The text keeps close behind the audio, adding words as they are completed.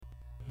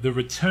The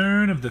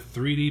return of the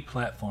 3D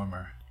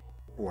platformer.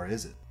 Or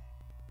is it?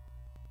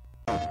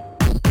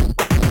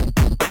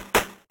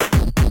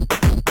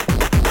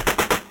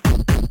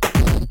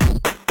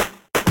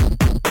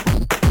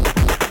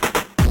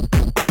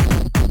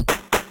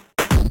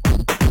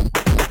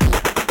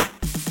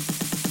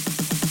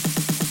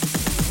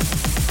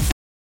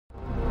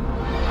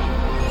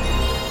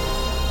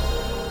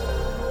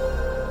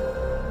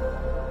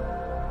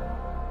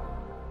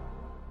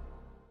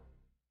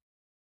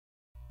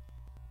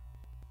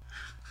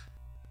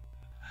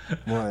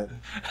 What?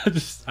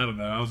 I don't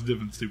know. I was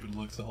giving stupid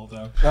looks the whole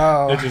time.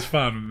 Oh. It's just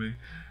fine with me.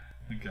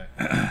 Okay.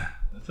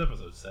 That's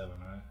episode 7,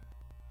 right?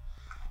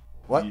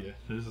 What? Yeah,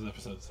 this is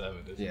episode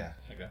 7, isn't Yeah.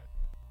 it? Okay.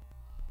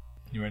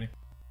 You ready?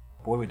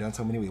 Boy, we done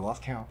so many we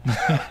lost count.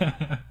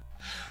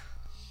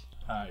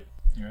 Alright,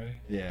 you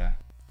ready? Yeah.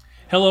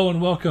 Hello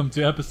and welcome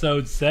to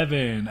episode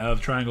 7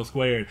 of Triangle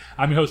Squared.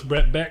 I'm your host,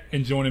 Brett Beck,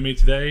 and joining me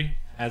today,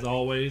 as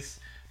always,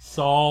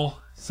 Saul.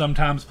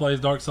 Sometimes plays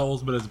Dark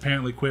Souls, but has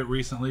apparently quit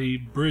recently.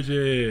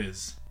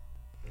 Bridges.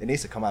 It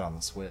needs to come out on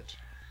the Switch.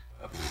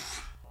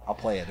 I'll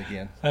play it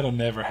again. That'll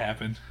never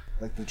happen.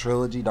 Like the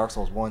trilogy, Dark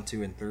Souls 1,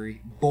 2, and 3.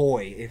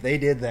 Boy, if they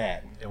did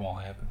that. It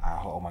won't happen.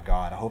 Oh my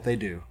god, I hope they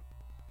do.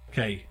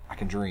 Okay, I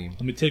can dream.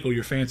 let me tickle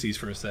your fancies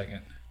for a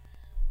second.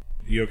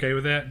 You okay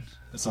with that?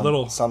 It's a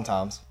little...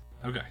 Sometimes.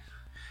 Okay.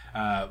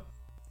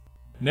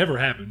 Never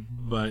happened,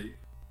 but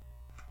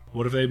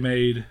what if they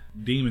made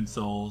Demon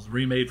Souls,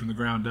 remade from the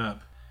ground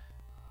up,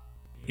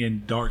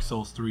 in Dark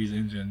Souls 3's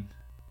engine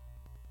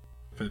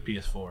for the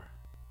PS4?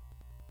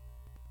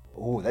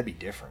 Ooh, that'd be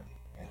different.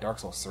 And Dark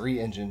Souls 3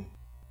 engine,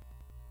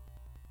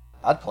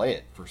 I'd play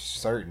it for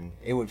certain.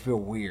 It would feel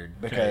weird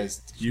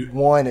because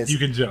one is... You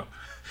can jump.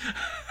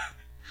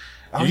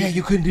 Oh yeah,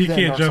 you couldn't do that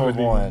in can't Dark jump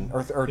Souls in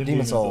 1. Or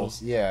Demon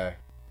Souls. Yeah.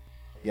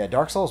 Yeah,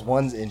 Dark Souls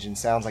 1's engine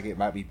sounds like it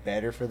might be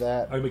better for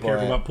that. I'd be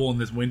careful about pulling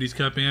this Wendy's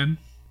cup in.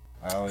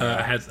 Oh,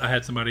 yeah. I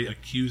had somebody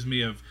accuse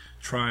me of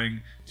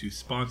trying to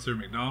sponsor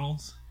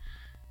McDonald's.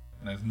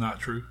 And that's not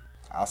true.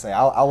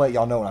 I'll let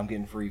y'all know when I'm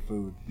getting free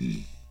food.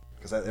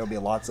 Because there'll be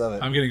lots of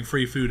it. I'm getting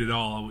free food at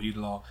all. I will eat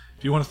it all.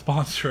 If you want to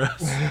sponsor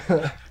us,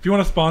 if you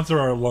want to sponsor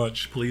our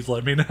lunch, please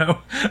let me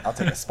know. I'll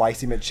take a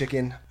spicy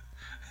McChicken.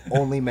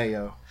 Only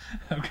mayo.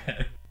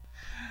 Okay.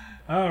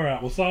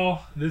 Alright, well,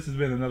 Saul, this has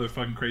been another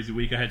fucking crazy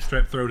week. I had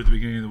strep throat at the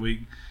beginning of the week.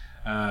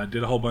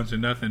 Did a whole bunch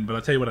of nothing, but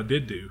I'll tell you what I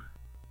did do.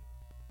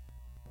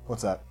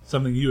 What's that?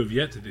 Something you have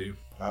yet to do.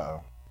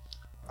 Uh-oh.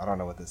 I don't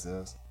know what this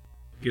is.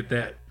 Get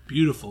that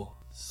beautiful,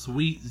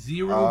 sweet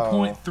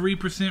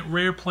 0.3%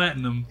 rare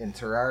platinum In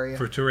Terraria?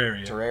 for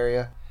Terraria.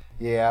 Terraria?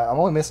 Yeah, I'm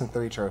only missing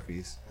 3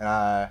 trophies. And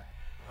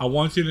I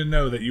want you to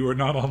know that you are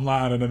not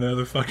online in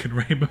another fucking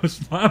Rainbow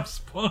Slime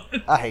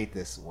spawn. I hate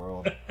this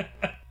world.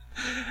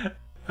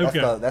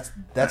 Okay.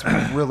 That's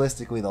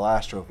realistically the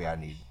last trophy I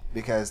need.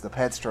 Because the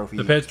Pets trophy...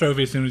 The Pets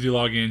trophy, as soon as you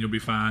log in, you'll be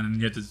fine. And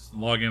you have to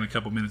log in a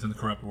couple minutes in the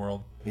Corrupt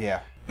world.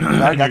 Yeah.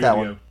 I got that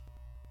one. Go.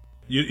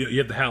 You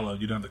have the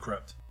Hallowed, you don't have the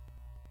Corrupt.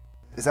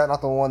 Is that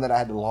not the one that I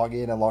had to log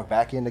in and log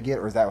back in to get?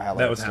 Or is that Hallowed?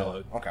 That was still?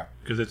 Hallowed. Okay.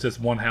 Because it's just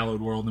one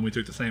Hallowed world, and then we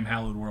took the same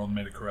Hallowed world and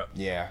made it Corrupt.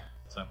 Yeah.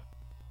 So,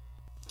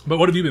 but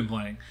what have you been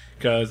playing?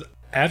 Because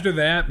after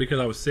that, because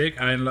I was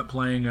sick, I ended up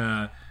playing...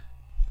 to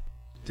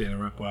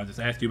interrupt what I just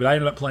asked you, but I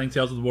ended up playing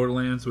Tales of the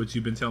Borderlands, which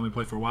you've been telling me to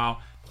play for a while.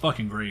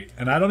 Fucking great.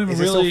 And I don't even Is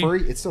really... it still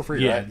free? It's still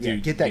free, Yeah, right? Yeah,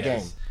 dude, get that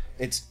yes. game.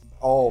 It's...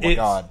 Oh my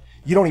god.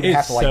 You don't even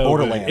have to like so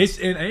Borderlands.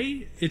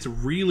 Good. It's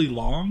really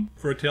long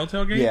for a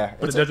Telltale game, Yeah,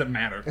 but it doesn't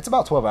matter. It's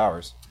about 12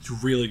 hours. It's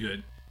really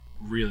good.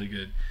 Really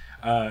good.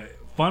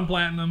 Fun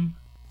platinum.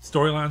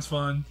 Storyline's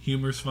fun.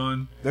 Humor's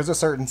fun. There's a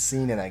certain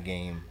scene in that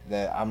game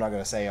that I'm not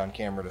going to say on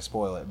camera to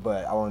spoil it,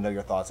 but I want to know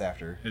your thoughts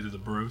after. Is it a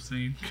bro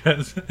scene?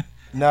 'Cause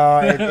No,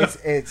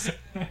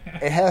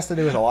 it has to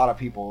do with a lot of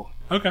people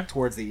okay.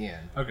 towards the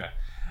end. Okay.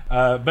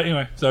 But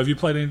anyway, so have you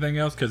played anything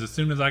else? Because as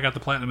soon as I got the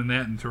platinum in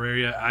that and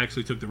Terraria, I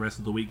actually took the rest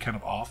of the week kind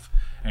of off,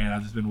 and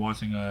I've just been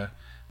watching a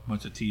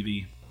bunch of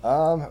TV.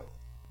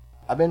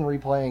 I've been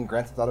replaying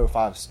Grand Theft Auto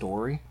 5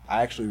 story.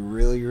 I actually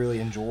really, really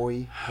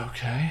enjoy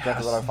Okay. Grand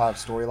Theft Auto 5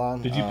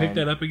 storyline. Did you pick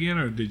that up again,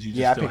 or did you just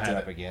Yeah, I still picked it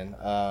have up again.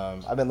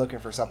 I've been looking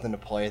for something to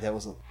play that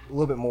was a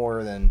little bit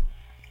more than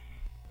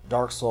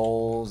Dark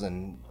Souls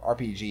and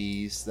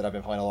RPGs that I've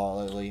been playing a lot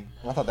lately.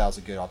 And I thought that was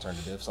a good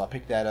alternative, so I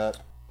picked that up.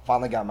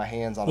 Finally got my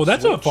hands on. Well,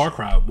 that's Switch. what Far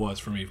Cry was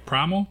for me.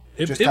 Primal.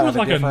 It Just was kind of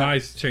like a different-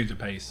 nice change of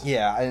pace.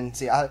 Yeah, and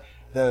see,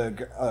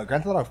 the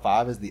Grand Theft Auto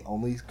 5 is the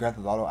only Grand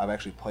Theft Auto I've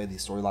actually played the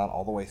storyline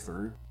all the way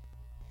through.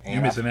 And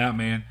You're missing out,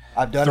 man.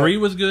 I've done 3 it.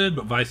 was good,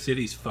 but Vice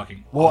City's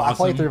fucking Well, awesome. I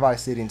played through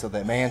Vice City until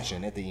the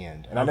mansion at the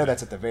end, and I know Okay.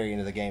 that's at the very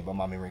end of the game, but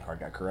my memory card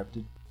got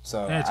corrupted.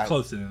 So Yeah, it's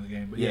close to the end of the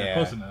game, but yeah,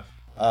 close enough.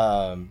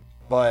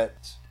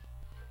 But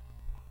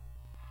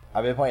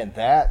I've been playing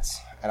that,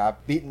 and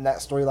I've beaten that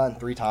storyline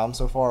 3 times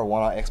so far.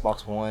 1 on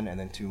Xbox One, and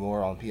then 2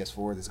 more on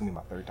PS4. This is gonna be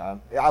my 3rd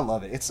time. I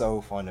love it. It's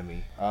so fun to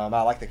me. I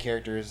like the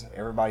characters.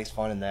 Everybody's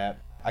fun in that.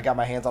 I got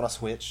my hands on a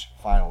Switch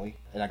finally,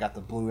 and I got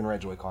the blue and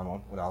red Joy-Con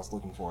one, what I was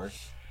looking for.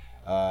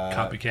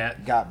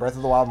 Copycat. Got Breath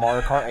of the Wild,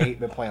 Mario Kart 8.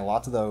 Been playing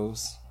lots of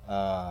those.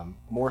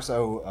 More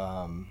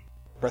so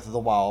Breath of the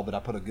Wild, but I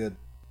put a good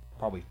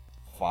probably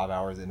 5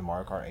 hours into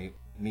Mario Kart 8.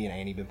 Me and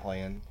Annie been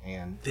playing,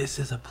 and This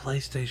is a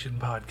PlayStation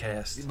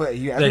podcast. but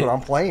you asked me what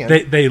I'm playing.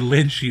 They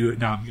lynch you.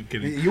 No, I'm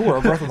kidding. You were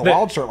a Breath of the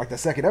Wild shirt like the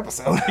second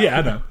episode. Yeah,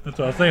 I know. That's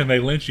what I was saying. They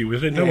lynch you.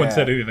 No one Yeah.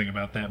 said anything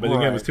about that. But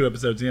again, it Right. was 2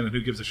 episodes in, and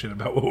who gives a shit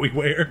about what we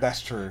wear?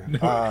 That's true. You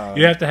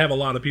have to have a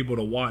lot of people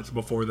to watch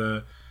before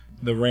the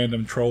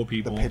random troll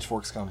people.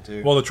 Pitchforks come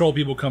too. Well, the troll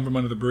people come from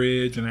under the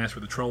bridge and ask for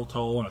the troll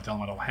toll, and I tell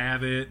them I don't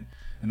have it,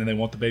 and then they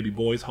want the baby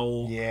boy's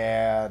hole.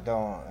 Yeah,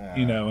 don't.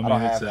 You know, I I mean,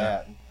 don't it's, have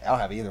that. I don't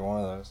have either one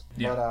of those.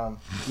 Yeah. But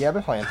yeah, I've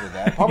been playing through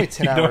that. Probably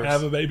 10 You hours. don't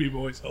have a baby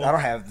boy's hole. I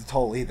don't have the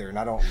toll either, and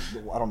I don't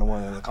know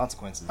one of the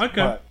consequences.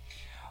 Okay.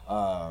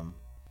 But,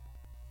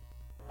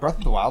 Breath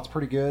of the Wild's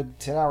pretty good.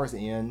 10 hours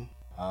in,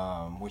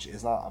 which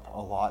is not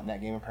a lot in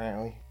that game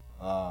apparently.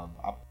 I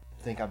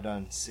think I've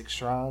done 6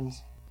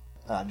 shrines.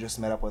 I just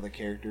met up with a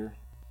character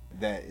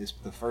that is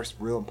the first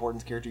real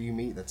important character you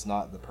meet. That's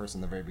not the person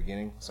in the very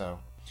beginning. So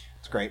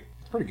it's great.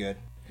 It's pretty good.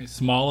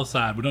 Small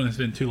aside, we don't have to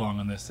spend too long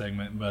on this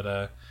segment, but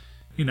I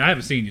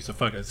haven't seen you, so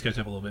fuck it, let's catch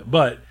up a little bit.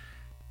 But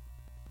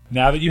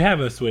now that you have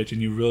a Switch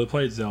and you really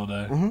played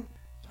Zelda,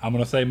 I'm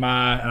gonna say and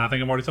I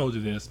think I've already told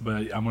you this,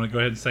 but I'm gonna go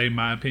ahead and say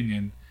my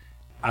opinion.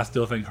 I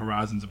still think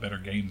Horizon's a better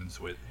game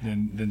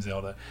than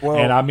Zelda, Well,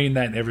 and I mean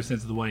that in every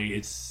sense of the way.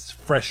 It's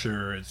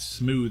fresher, it's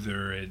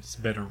smoother, it's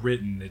better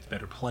written, it's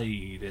better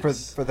played.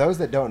 For those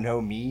that don't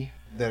know me,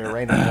 that are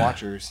random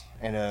watchers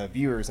and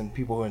viewers and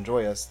people who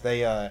enjoy us,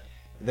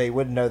 they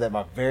wouldn't know that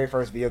my very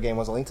first video game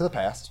was A Link to the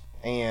Past,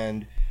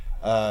 and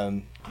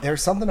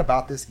there's something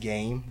about this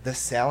game, the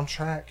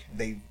soundtrack.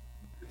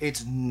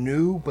 It's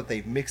new, but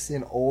they've mixed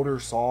in older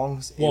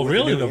songs. Well, with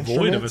really, new the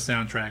void of a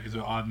instruments. soundtrack is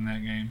odd in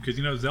that game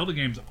because Zelda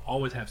games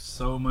always have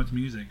so much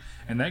music,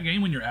 and that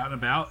game when you're out and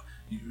about,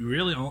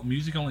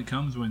 music only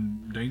comes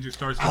when danger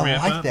starts to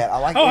ramp I up. like that. I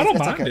like. Oh, it. I don't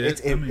It's mind like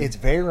it. it's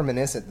very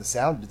reminiscent. The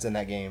sound that's in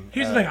that game.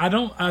 Here's the thing: I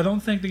don't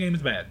think the game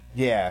is bad.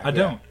 Yeah, I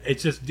don't.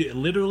 It's just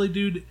literally,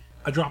 dude.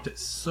 I dropped it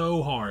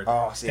so hard.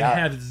 Oh, see, and I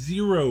have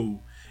zero,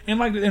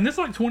 and it's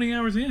like 20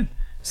 hours in.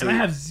 See, and I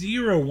have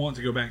zero want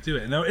to go back to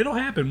it. Now it'll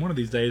happen one of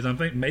these days. I'm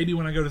thinking maybe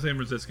when I go to San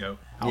Francisco,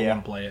 I'll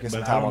want to play it. Get But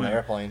some I time don't on the know.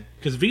 airplane.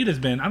 Because Vita's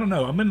been, I don't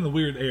know, I'm in the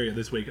weird area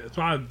this week. That's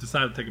why I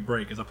decided to take a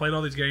break. Because I played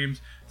all these games,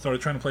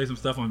 started trying to play some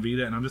stuff on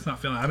Vita, and I'm just not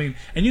feeling it. I mean,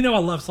 and I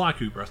love Sly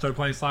Cooper. I started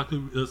playing Sly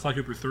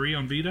Cooper 3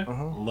 on Vita.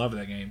 Love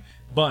that game.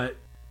 But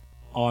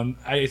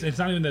it's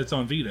not even that it's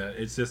on Vita.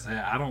 It's just,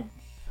 I don't.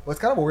 What's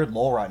kind of a weird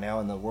lull right now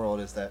in the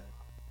world is that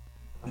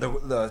the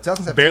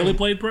 2017 Barely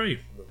played Prey.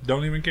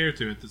 Don't even care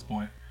to at this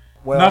point.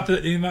 Well, not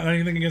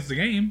anything against the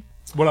game.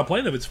 What I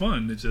played of it's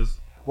fun. It's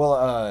just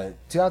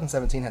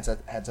 2017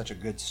 had such a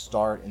good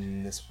start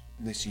in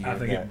this year. I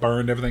think that it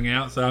burned everything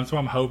out. So that's what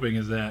I'm hoping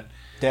is that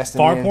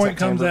Destiny in Farpoint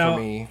comes September out.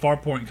 for me.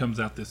 Farpoint comes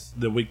out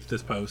the week that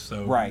this post.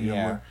 So Right,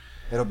 yeah.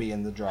 It'll be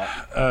in the drop.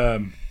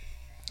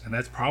 And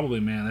that's probably,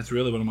 that's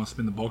really what I'm going to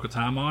spend the bulk of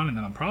time on, and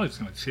then I'm probably just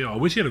going to chill. I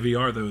wish you had a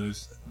VR,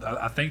 though.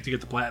 I think to get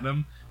the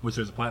Platinum, which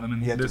there's a Platinum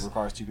in You have this, to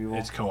requires 2 people.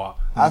 it's co-op.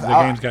 I- The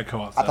I- game's got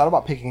co-op I stuff. thought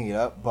about picking it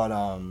up, but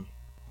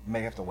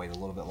may have to wait a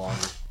little bit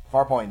longer.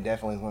 Farpoint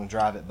definitely is going to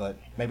drive it, but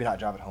maybe not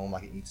drive it home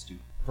like it needs to.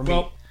 For me,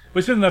 Well,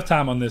 we spent enough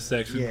time on this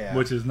section, Yeah.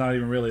 which is not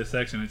even really a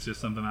section. It's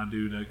just something I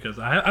do because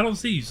I don't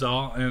see you,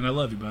 Saul, and I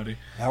love you, buddy.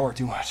 I work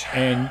too much.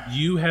 And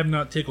you have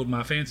not tickled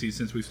my fancy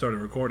since we started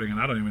recording, and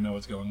I don't even know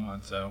what's going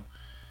on. So,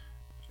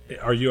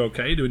 are you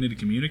okay? Do we need to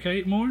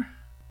communicate more?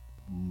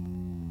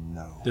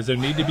 No. Does there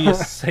need to be a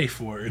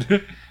safe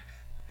word?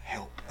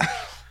 Help.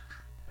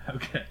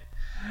 Okay.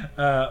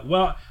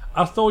 Well,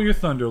 I stole your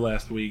thunder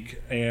last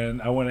week,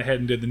 and I went ahead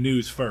and did the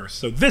news first.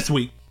 So this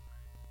week,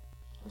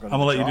 I'm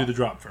gonna let you do the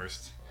drop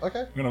first.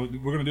 Okay. We're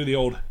gonna do the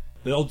old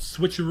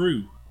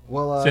switcheroo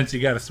Well, since you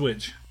got a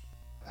switch.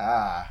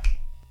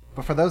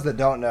 but for those that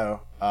don't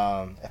know,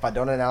 if I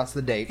don't announce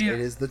the date, Yeah. it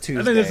is the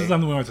Tuesday. I think this is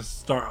something we want to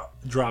start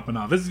dropping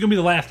off. This is gonna be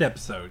the last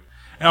episode.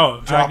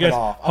 Oh, Drop I guess. it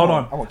off. Hold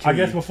I'm gonna on. kill I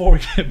guess you. before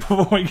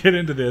we get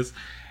into this,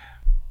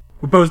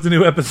 we post a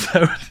new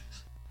episode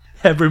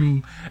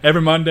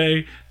every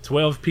Monday,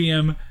 12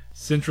 p.m.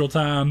 Central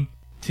Time,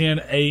 10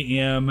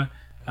 a.m.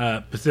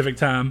 Pacific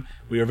Time.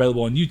 We are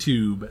available on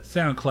YouTube,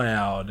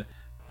 SoundCloud,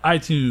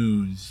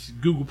 iTunes,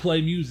 Google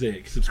Play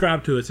Music.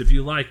 Subscribe to us if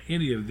you like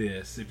any of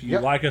this. If you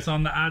Yep. like us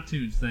on the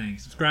iTunes thing,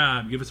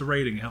 subscribe, give us a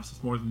rating. It helps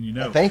us more than you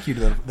know. Thank you to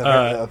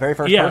the very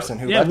first person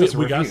who left us a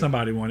we review. got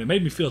somebody one. It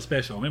made me feel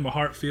special. It made my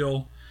heart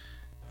feel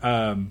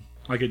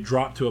like it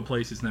dropped to a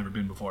place it's never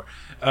been before.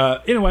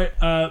 Anyway,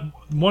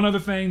 one other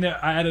thing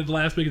that I added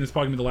last week, and this is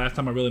probably going to be the last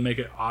time I really make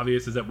it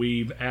obvious, is that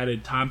we've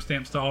added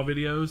timestamps to all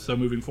videos. So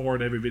moving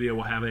forward, every video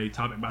will have a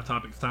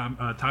topic-by-topic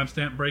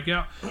timestamp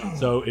breakout.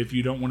 So if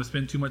you don't want to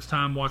spend too much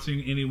time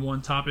watching any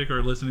one topic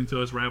or listening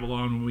to us rabble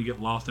on when we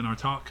get lost in our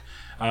talk,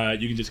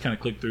 you can just kind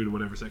of click through to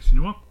whatever section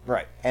you want.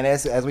 Right. And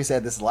as we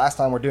said, this is the last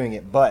time we're doing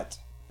it, but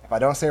if I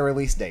don't say a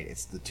release date,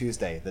 it's the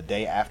Tuesday, the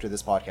day after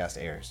this podcast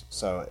airs.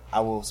 So I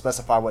will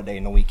specify what day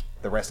in the week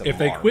the rest of If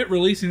them they are. quit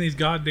releasing these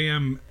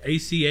goddamn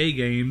ACA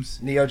games,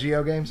 Neo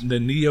Geo games? the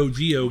Neo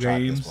Geo Try it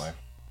this games, way.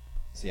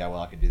 See how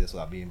well I could do this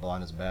without being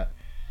blind as a bat.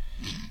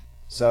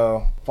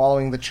 So,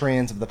 following the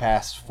trends of the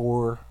past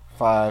 4,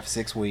 5,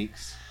 6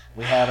 weeks,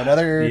 we have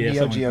another Neo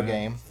something Geo like that.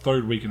 game.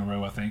 Third week in a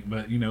row, I think,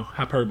 but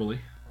hyperbole.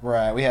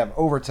 Right, we have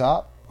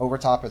Overtop.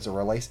 Overtop is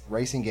a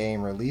racing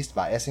game released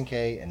by SNK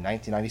in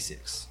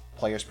 1996.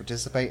 Players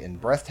participate in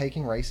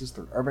breathtaking races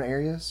through urban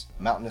areas,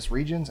 mountainous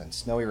regions, and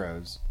snowy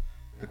roads.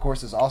 The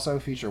courses also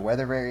feature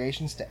weather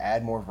variations to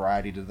add more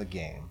variety to the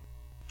game.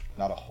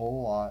 Not a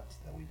whole lot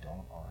that we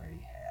don't already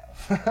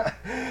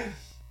have.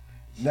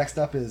 Next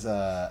up is,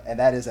 and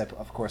that is,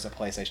 of course, a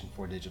PlayStation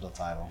 4 digital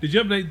title. Did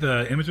you update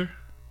the imager?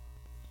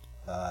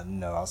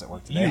 No, I was at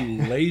work today.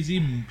 You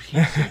lazy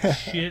piece of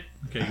shit.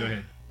 Okay, go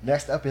ahead.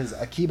 Next up is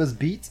Akiba's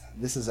Beat.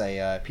 This is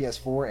a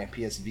PS4 and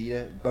PS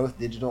Vita, both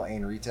digital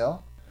and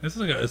retail. This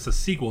is it's a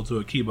sequel to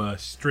Akiba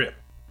Strip,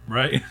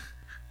 right?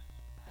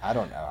 I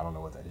don't know. I don't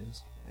know what that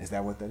is. Is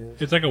that what that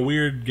is? It's like a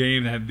weird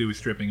game that had to do with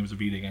stripping. It was a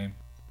Vita game.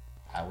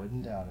 I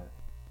wouldn't doubt it.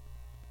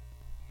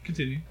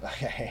 Continue.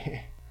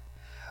 Okay.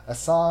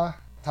 Asa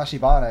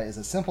Tachibana is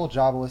a simple,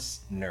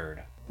 jobless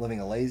nerd, living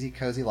a lazy,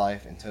 cozy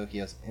life in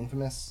Tokyo's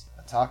infamous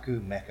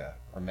Otaku Mecca,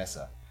 or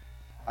Mesa.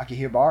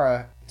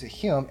 Akihabara, to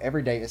him,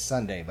 every day is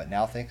Sunday, but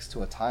now thanks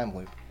to a time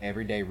loop,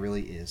 every day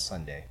really is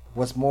Sunday.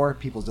 What's more,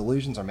 people's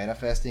delusions are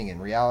manifesting in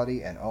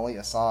reality, and only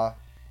Asa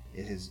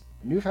and his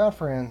newfound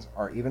friends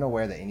are even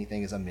aware that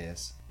anything is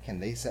amiss. Can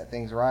they set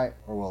things right,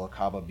 or will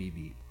Akaba be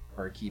beat?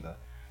 Or Akiba.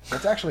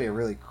 It's actually a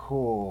really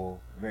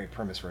cool, very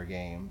premise for a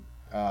game.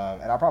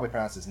 And I'll probably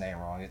pronounce his name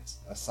wrong. It's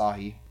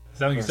Asahi.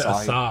 Sounding like you said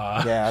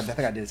Asa. Yeah, I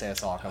think I did say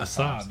Asa a couple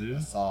Asa, times. dude.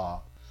 Asa.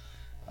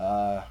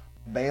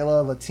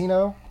 Bala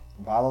Latino.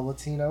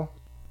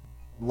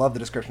 Love the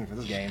description for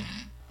this game.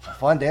 A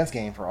fun dance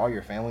game for all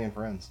your family and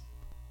friends.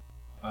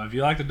 If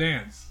you like to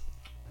dance,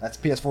 That's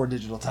PS4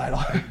 digital title.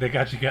 they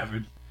got you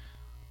covered.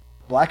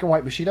 Black and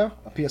White Bushido,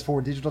 a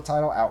PS4 digital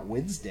title out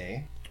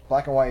Wednesday.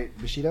 Black and White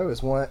Bushido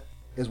is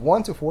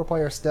 1 to 4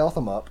 player stealth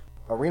 'em up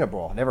arena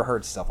brawl. Never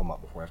heard stealth 'em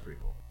up before. That's pretty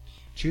cool.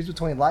 Choose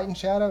between light and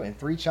shadow and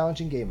 3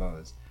 challenging game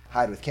modes.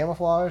 Hide with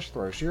camouflage,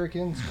 throw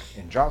shurikens,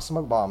 and drop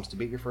smoke bombs to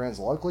beat your friends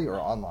locally or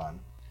online.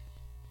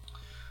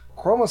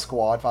 Chroma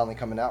Squad finally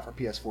coming out for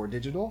PS4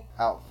 digital,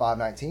 out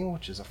 5/19,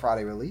 which is a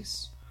Friday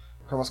release.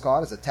 Chroma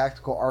Squad is a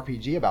tactical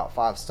RPG about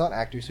 5 stunt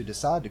actors who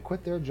decide to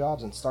quit their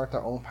jobs and start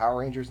their own Power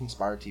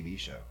Rangers-inspired TV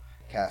show.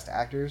 Cast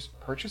actors,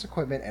 purchase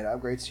equipment and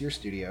upgrades to your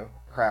studio,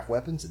 craft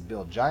weapons, and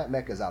build giant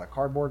mechas out of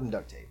cardboard and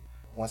duct tape.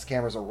 Once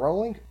cameras are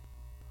rolling,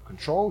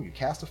 you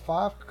cast a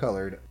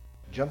 5-colored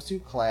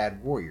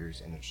jumpsuit-clad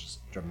warriors in just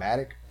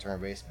dramatic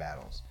turn-based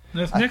battles.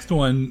 This next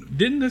one,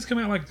 didn't this come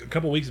out like a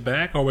couple weeks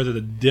back, or was it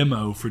a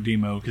demo for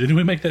demo? Because didn't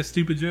we make that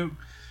stupid joke?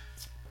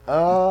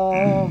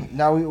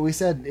 No, we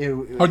said it.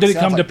 Or did it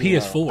come to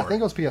PS4? I think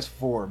it was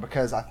PS4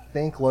 because I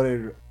think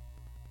loaded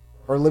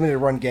or limited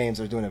run games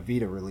are doing a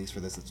Vita release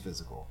for this. It's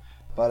physical,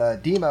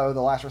 but Demo,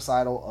 the last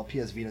recital, a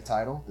PS Vita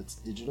title that's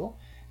digital.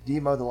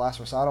 Demo, the last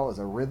recital, is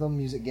a rhythm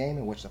music game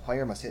in which the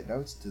player must hit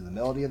notes to the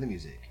melody of the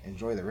music.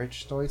 Enjoy the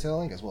rich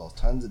storytelling as well as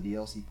tons of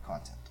DLC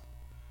content.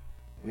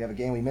 We have a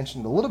game we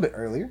mentioned a little bit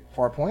earlier,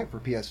 Farpoint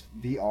for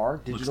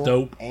PSVR,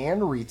 digital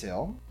and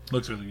retail.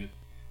 Looks really good.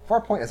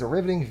 Farpoint is a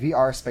riveting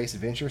VR space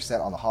adventure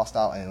set on the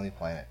hostile alien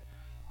planet.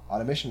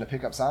 On a mission to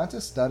pick up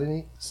scientists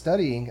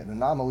studying an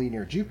anomaly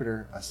near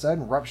Jupiter, a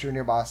sudden rupture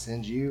nearby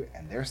sends you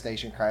and their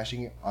station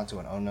crashing onto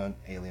an unknown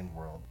alien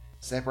world.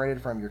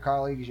 Separated from your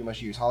colleagues, you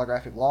must use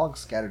holographic logs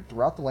scattered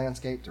throughout the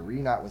landscape to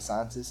reunite with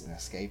scientists and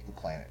escape the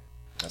planet.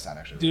 That sounds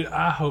actually Dude, really cool.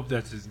 I hope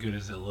that's as good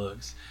as it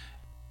looks.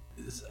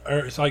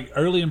 It's like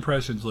early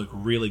impressions look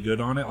really good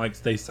on it. Like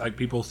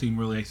people seem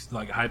really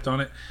like hyped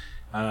on it.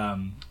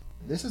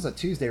 This is a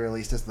Tuesday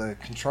release. Does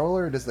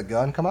the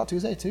gun come out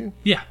Tuesday too?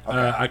 Yeah, Okay.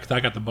 I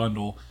got the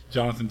bundle.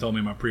 Jonathan told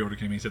me my pre-order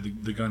came in. He said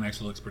the gun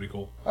actually looks pretty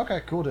cool.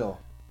 Okay, cool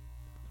deal.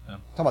 Yeah.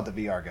 Talking about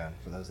the VR gun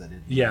for those that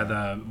didn't.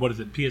 Yeah, what is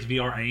it?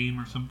 PSVR AIM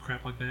or some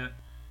crap like that.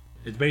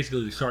 It's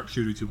basically the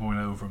Sharpshooter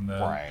 2.0 from the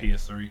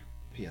PS3.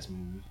 PS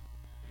Move.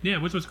 Yeah,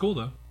 which was cool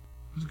though.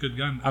 It was a good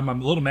gun. I'm a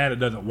little mad it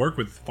doesn't work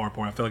with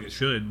Farpoint. I feel like it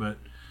should, but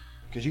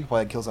Because you could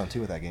play Killzone 2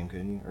 with that game,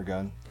 couldn't you? Or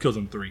gun?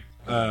 Killzone 3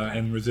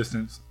 and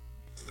Resistance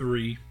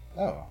 3.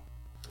 Oh.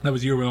 That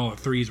was the year when all the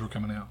 3s were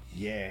coming out.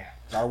 Yeah.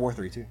 God of War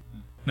 3 too.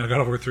 No,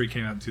 God of War 3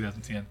 came out in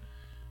 2010.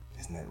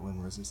 Isn't that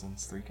when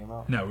Resistance 3 came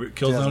out? No,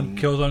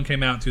 Killzone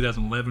came out in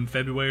 2011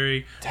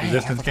 February. Dang,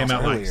 Resistance I thought came that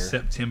out was like earlier.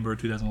 September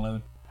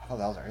 2011. I thought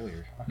that was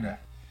earlier. Okay. Yeah.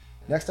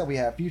 Next up, we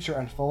have Future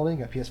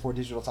Unfolding, a PS4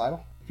 digital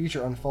title.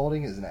 Future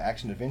Unfolding is an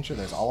action-adventure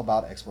that's all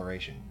about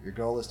exploration. Your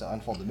goal is to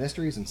unfold the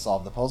mysteries and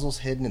solve the puzzles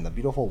hidden in the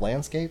beautiful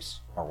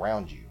landscapes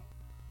around you.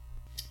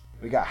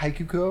 We got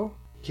Haikuko,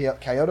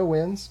 Kyoto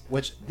Winds,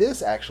 which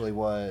this actually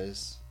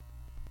was...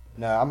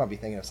 No, I might be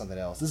thinking of something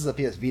else. This is a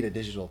PS Vita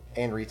digital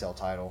and retail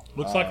title.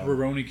 Looks like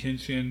Rurouni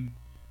Kenshin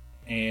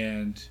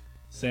and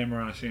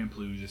Samurai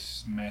Champloo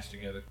just smashed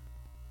together.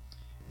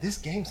 This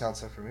game sounds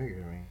so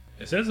familiar to me.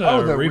 It says the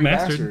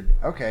remastered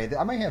Okay,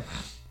 I may have...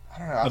 I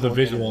don't know. I'll of the look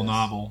into visual this.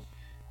 novel.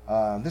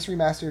 This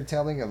remastered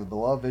telling of the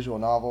beloved visual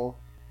novel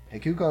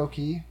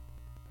Hakuokoi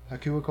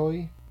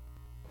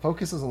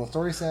focuses on the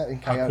story set in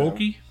Kyoto.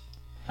 Hakoki?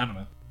 I don't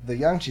know. The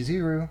young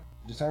Chizuru,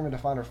 determined to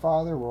find her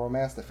father, will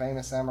romance the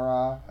famous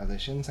samurai of the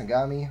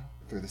Shinsengami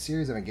through the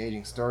series of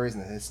engaging stories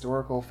in the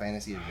historical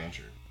fantasy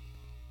adventure.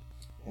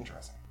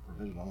 Interesting. For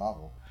a visual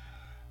novel.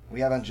 We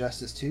have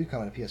Injustice 2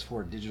 coming to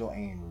PS4 digital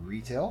and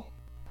retail.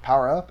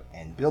 Power up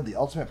and build the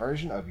ultimate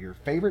version of your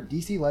favorite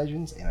DC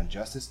Legends in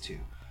Injustice 2.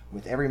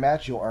 With every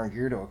match, you'll earn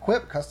gear to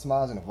equip,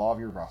 customize, and evolve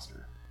your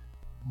roster.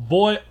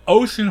 Boy,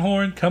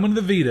 Oceanhorn coming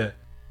to the Vita.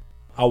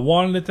 I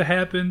wanted it to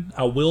happen.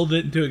 I willed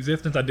it into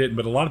existence. I didn't,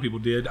 but a lot of people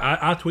did.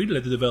 I tweeted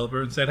at the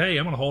developer and said, hey,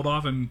 I'm going to hold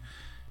off, and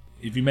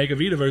if you make a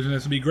Vita version,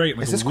 this will be great.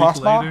 Like is this a week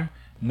cross-buy? later,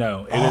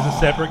 no, it is a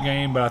separate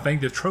game, but I think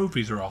the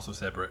trophies are also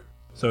separate.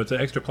 So it's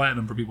an extra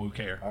platinum for people who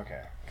care.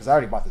 Okay. Because I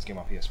already bought this game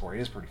on PS4.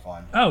 It is pretty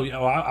fun. Oh, yeah,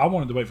 well, I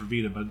wanted to wait for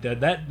Vita, but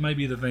that may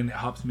be the thing that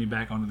hops me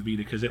back onto the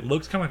Vita, because it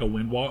looks kind of like a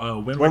Wind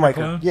Waker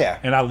clone. Yeah.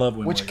 And I love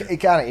Wind Which Waker. it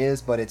kind of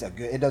is, but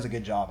it does a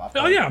good job. I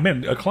Oh, yeah,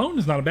 man, a clone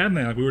is not a bad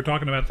thing. Like we were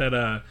talking about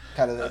that,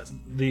 Kind of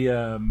the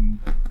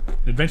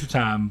Adventure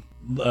Time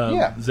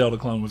Zelda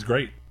clone was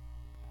great.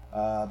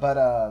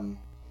 but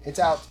it's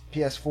out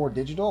PS4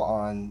 digital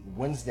on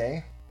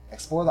Wednesday.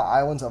 Explore the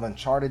islands of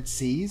Uncharted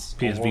Seas.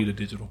 PS Vita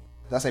digital.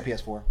 Did I say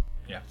PS4?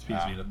 Yeah, it's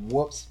PS Vita.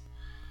 Whoops.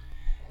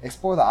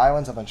 Explore the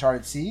islands of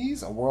Uncharted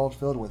Seas, a world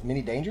filled with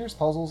many dangers,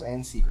 puzzles,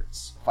 and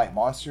secrets. Fight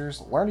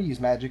monsters, learn to use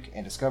magic,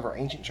 and discover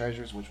ancient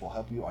treasures which will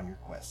help you on your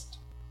quest.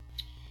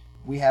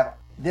 We have...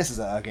 This is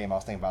a game I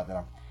was thinking about that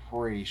I'm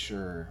pretty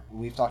sure...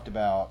 We've talked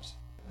about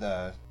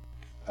the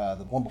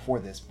one before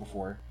this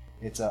before.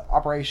 It's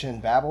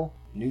Operation Babel,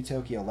 New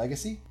Tokyo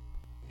Legacy.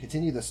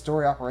 Continue the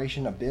story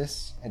Operation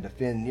Abyss and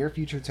defend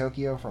near-future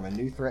Tokyo from a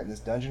new threat in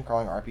this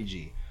dungeon-crawling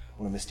RPG.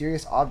 When a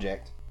mysterious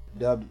object,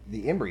 dubbed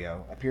the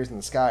Embryo, appears in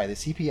the sky, the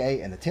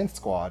CPA and the 10th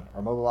Squad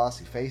are mobilized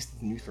to face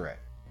the new threat.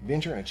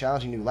 Venture in a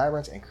challenging new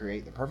labyrinth and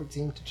create the perfect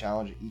team to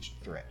challenge each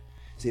threat.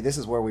 See, this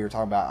is where we were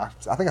talking about...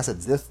 I think I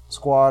said Zith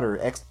Squad or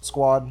X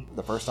Squad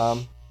the first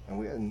time,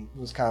 and it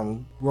was kind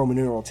of Roman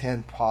numeral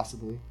 10,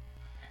 possibly.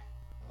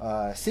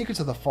 Secrets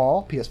of the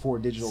Fall,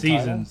 PS4 digital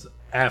Seasons title.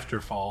 after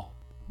fall.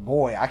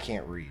 Boy, I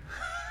can't read.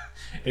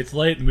 It's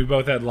late and we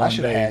both had long I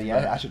should days.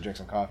 have had, I should drink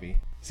some coffee.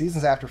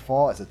 Seasons After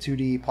Fall is a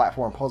 2D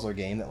platform puzzle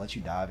game that lets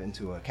you dive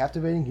into a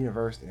captivating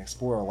universe and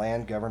explore a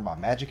land governed by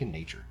magic and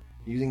nature.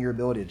 Using your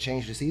ability to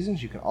change the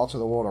seasons, you can alter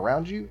the world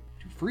around you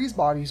to freeze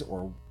bodies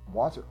or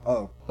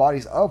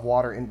bodies of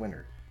water in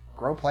winter,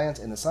 grow plants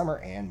in the summer,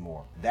 and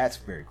more. That's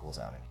very cool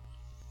sounding.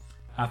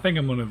 I think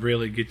I'm going to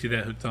really get you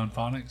that hooked on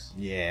phonics.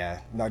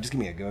 Yeah, no, just give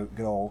me a good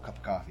old cup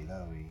of coffee.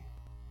 That'll be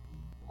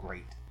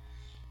great.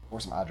 Or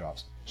some eye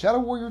drops. Shadow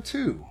Warrior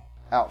 2,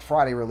 out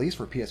Friday release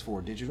for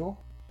PS4 digital.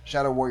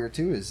 Shadow Warrior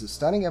 2 is a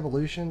stunning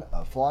evolution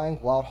of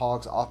Flying Wild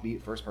Hog's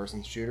offbeat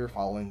first-person shooter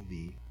following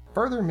the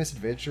further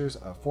misadventures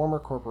of former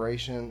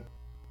corporation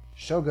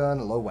Shogun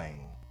Lo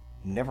Wang.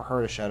 Never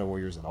heard of Shadow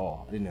Warriors at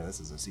all. I didn't know this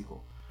is a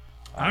sequel.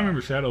 I remember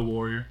Shadow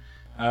Warrior.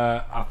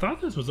 I thought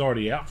this was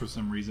already out for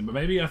some reason, but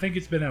maybe I think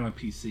it's been out on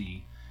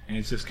PC, and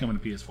it's just coming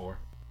to PS4.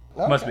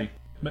 Okay. Must be.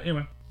 But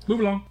anyway,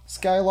 move along.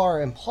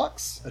 Skylar and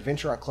Plux,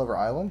 Adventure on Clover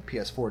Island,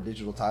 PS4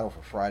 digital title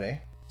for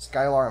Friday.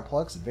 Skylar and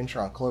Plux, Adventure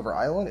on Clover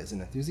Island is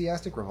an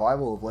enthusiastic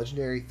revival of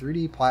legendary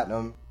 3D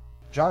platinum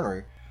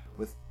genre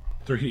with...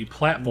 3D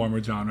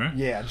platformer genre.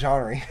 Yeah,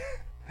 genre.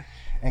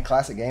 And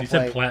classic gameplay. You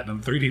said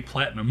platinum. 3D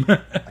platinum.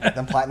 I got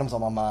them platinums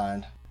on my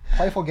mind.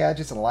 Playful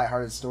gadgets and a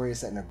lighthearted story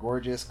set in a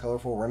gorgeous,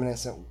 colorful,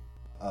 reminiscent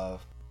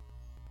of...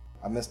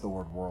 I missed the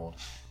word world.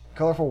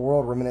 Colorful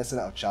world reminiscent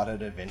of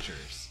childhood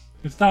adventures.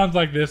 It's times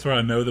like this where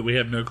I know that we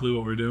have no clue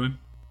what we're doing.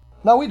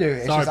 No, we do.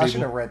 It's Sorry, just I people.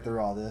 should have read through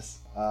all this.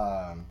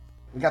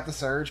 We got the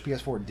Surge,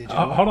 PS4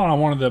 digital. Hold on, I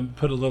wanted to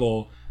put a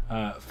little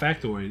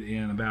factoid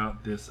in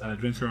about this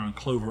Adventure on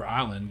Clover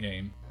Island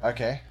game.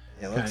 Okay.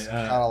 It looks Okay,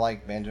 kind of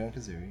like Banjo and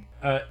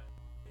Kazooie.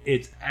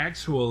 It's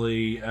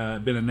actually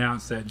been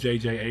announced that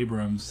J.J.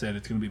 Abrams said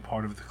it's going to be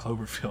part of the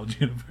Cloverfield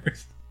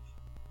universe.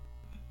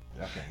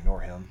 Okay, ignore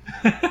him.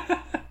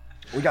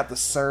 We got the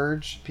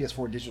Surge,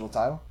 PS4 digital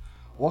title.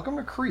 Welcome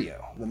to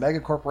Creo, the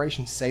mega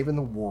corporation saving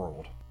the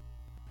world.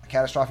 A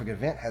catastrophic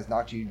event has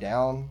knocked you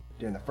down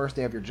during the first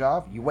day of your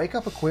job. You wake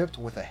up equipped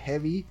with a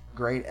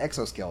heavy-grade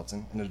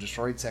exoskeleton in a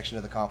destroyed section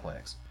of the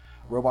complex.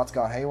 Robots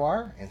gone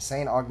haywire,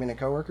 insane augmented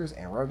coworkers,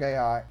 and rogue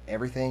AI.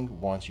 Everything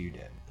wants you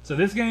dead. So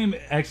this game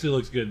actually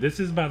looks good. This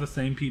is by the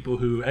same people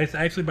who... It's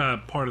actually by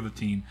part of the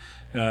team.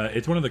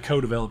 It's one of the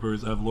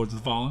co-developers of Lords of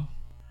the Fallen.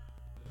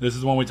 This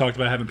is one we talked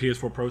about having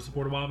PS4 Pro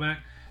support a while back.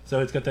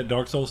 So it's got that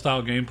Dark Souls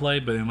style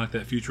gameplay, but in like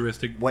that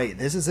futuristic... Wait,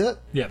 this is it?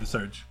 Yeah, the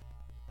Surge.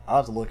 I'll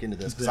have to look into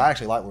this, because I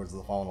actually like Lords of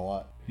the Fallen a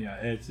lot. Yeah,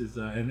 it's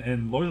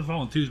and Lords of the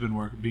Fallen 2's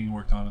been being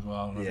worked on as well.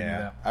 I don't know if you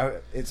knew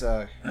that. It's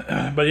a...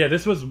 But yeah,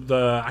 this was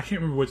the... I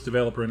can't remember which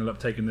developer ended up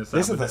taking this.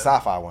 This is the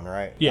sci-fi one,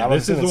 right? Yeah, I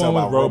was this is the assuming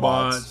one so with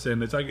about robots,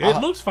 and it's like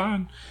it looks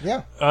fine.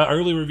 Yeah.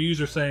 Early reviews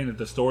are saying that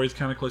the story's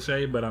kind of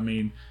cliche, but I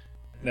mean,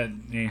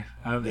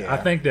 I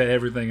think that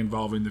everything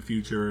involving the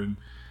future and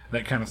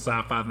that kind of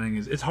sci-fi thing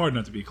it's hard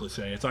not to be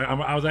cliche. It's like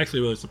I was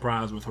actually really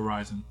surprised with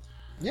Horizon.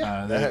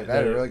 Yeah, that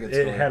had a really good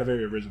story. It had a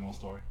very original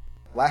story.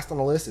 Last on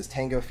the list is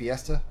Tango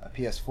Fiesta, a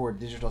PS4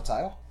 digital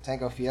title.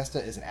 Tango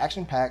Fiesta is an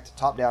action-packed,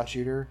 top-down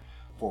shooter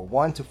for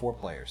 1 to 4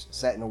 players,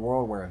 set in a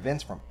world where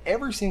events from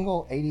every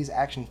single 80s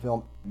action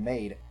film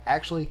made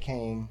actually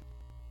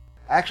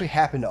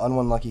happened to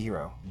one lucky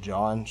hero,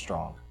 John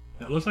Strong.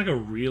 It looks like a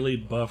really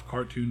buff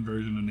cartoon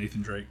version of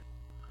Nathan Drake.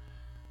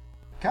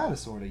 Kind of,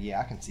 sort of, yeah,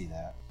 I can see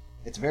that.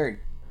 It's very,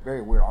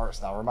 very weird art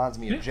style. Reminds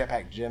me of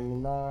Jetpack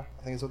Jim, I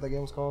think is what that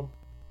game was called.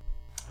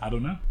 I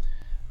don't know.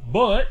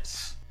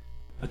 But,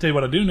 I'll tell you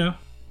what I do know.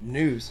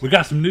 News. We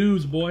got some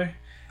news, boy.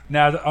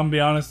 Now, I'm going to be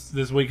honest,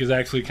 this week has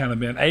actually kind of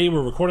been...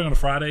 we're recording on a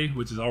Friday,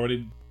 which is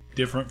already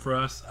different for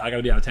us. I got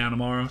to be out of town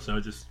tomorrow, so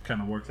it just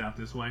kind of works out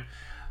this way.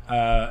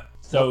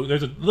 So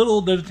there's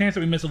a chance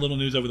that we miss a little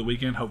news over the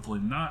weekend. Hopefully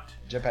not.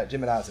 Jetpack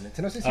Gemini is a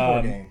Nintendo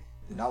 64 game.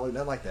 Did not look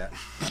nothing like that.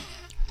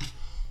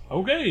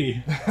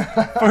 Okay.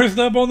 First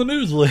up on the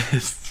news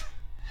list.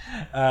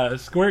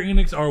 Square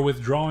Enix are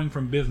withdrawing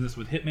from business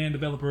with Hitman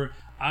developer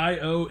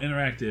IO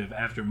Interactive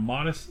after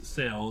modest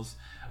sales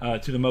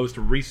to the most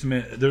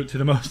recent...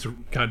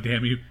 God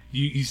damn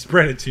you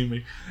spread it to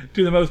me.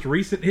 To the most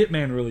recent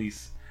Hitman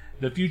release.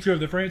 The future of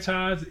the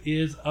franchise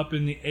is up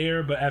in the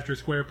air, but after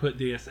Square put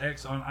Deus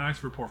Ex on ice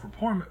for poor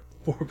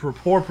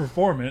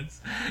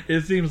performance,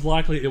 it seems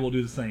likely it will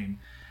do the same.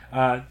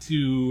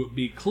 To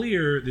be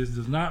clear, this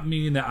does not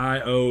mean that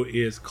IO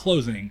is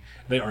closing.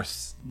 They are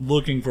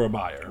looking for a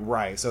buyer.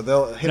 Right, so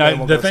they'll...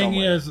 The thing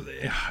is,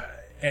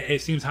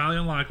 it seems highly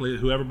unlikely that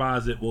whoever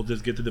buys it will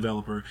just get the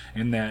developer,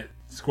 and that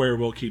Square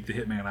will keep the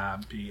Hitman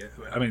IP.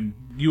 I mean,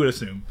 you would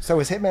assume. So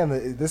is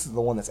Hitman, this is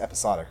the one that's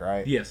episodic,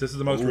 right? Yes, this is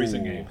the most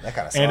recent game. That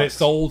kind of sucks. And it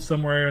sold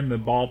somewhere in the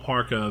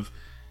ballpark of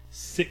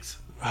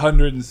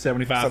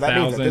 675,000. So that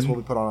means that this will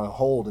be put on a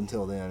hold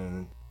until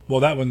then. Well,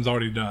 that one's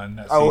already done.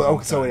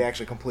 So it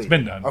actually completed. It's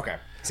been done. Okay.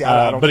 See,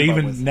 I don't but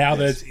even now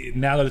that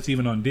it's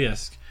even on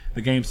disc,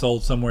 the game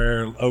sold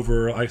somewhere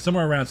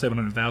around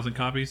 700,000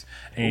 copies.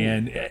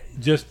 And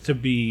just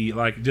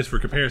for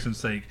comparison's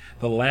sake,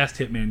 the last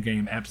Hitman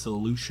game,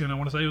 Absolution, I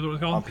want to say is what it's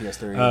called, on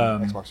PS3,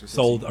 Xbox 360,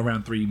 sold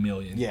around 3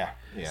 million. Yeah.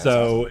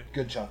 So a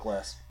good chunk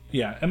less.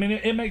 Yeah, I mean,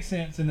 it makes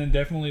sense, and then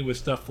definitely with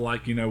stuff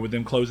like, with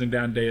them closing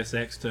down Deus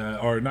Ex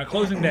or not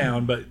closing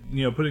down, but,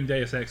 putting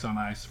Deus Ex on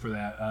ice for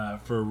that,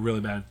 for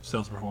really bad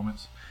sales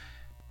performance.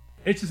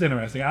 It's just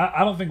interesting. I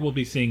don't think we'll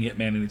be seeing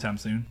Hitman anytime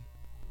soon.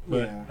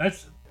 But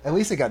that's at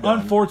least it got done.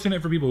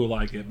 Unfortunate for people who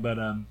like it. But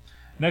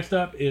next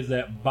up is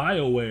that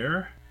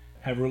BioWare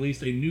have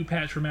released a new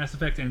patch for Mass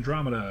Effect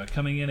Andromeda,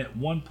 coming in at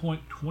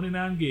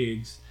 1.29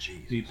 gigs.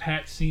 Jeez. The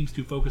patch seems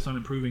to focus on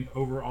improving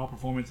overall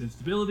performance and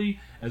stability,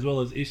 as well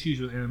as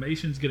issues with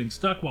animations getting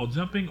stuck while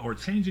jumping or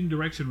changing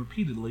direction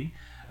repeatedly.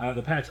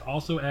 The patch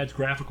also adds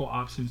graphical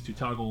options to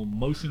toggle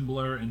motion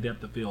blur and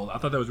depth of field. I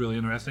thought that was really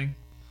interesting,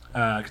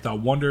 because I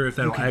wonder if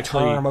that'll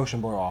actually turn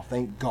motion blur off.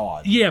 Thank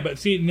God. Yeah, but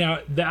see,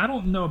 now I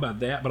don't know about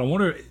that, but I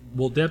wonder,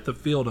 will depth of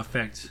field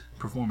affect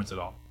performance at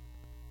all?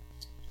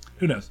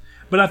 Who knows?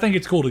 But I think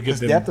it's cool to give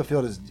them... depth of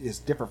field is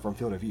different from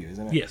field of view,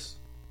 isn't it? Yes.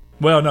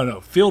 Well,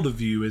 no. Field of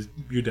view is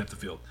your depth of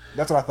field.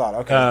 That's what I thought.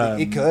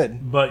 Okay, it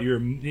could. But I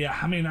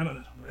mean, I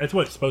don't. That's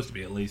what it's supposed to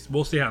be, at least.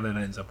 We'll see how that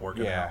ends up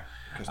working out.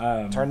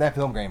 Turn that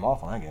film game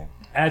off on that game.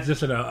 As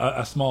just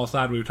a small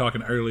aside, we were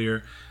talking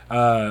earlier.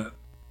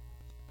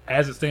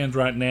 As it stands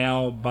right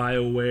now,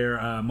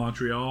 BioWare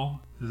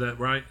Montreal, is that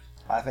right?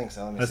 I think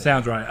so. That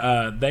sounds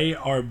right. They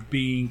are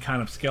being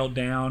kind of scaled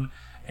down,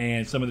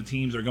 and some of the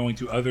teams are going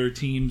to other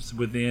teams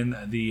within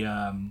the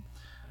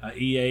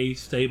EA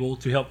stable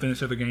to help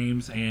finish other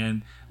games.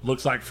 And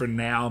looks like for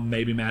now,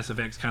 maybe Mass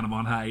Effect's kind of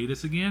on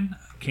hiatus again.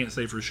 Can't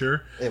say for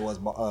sure. It was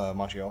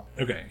Montreal.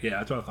 Okay, yeah,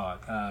 that's what I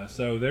thought.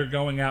 So they're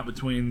going out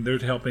they're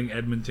helping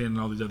Edmonton and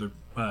all these other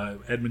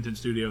Edmonton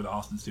studio, the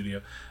Austin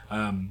studio.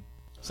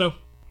 So,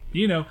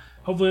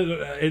 hopefully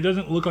it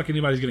doesn't look like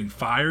anybody's getting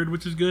fired,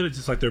 which is good. It's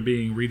just like they're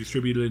being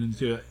redistributed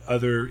into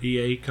other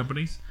EA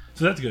companies.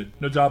 So that's good.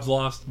 No jobs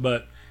lost,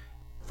 but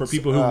for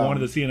people who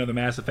wanted to see another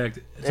Mass Effect,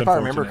 it's if I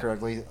remember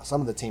correctly,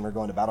 some of the team are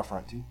going to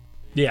Battlefront too.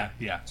 Yeah,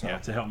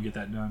 to help get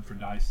that done for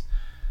DICE.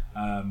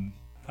 All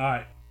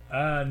right,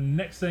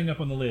 next thing up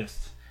on the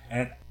list,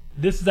 and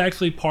this is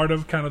actually part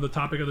of kind of the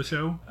topic of the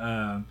show,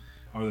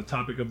 or the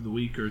topic of the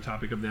week, or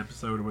topic of the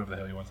episode, or whatever the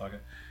hell you want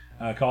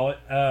to call it.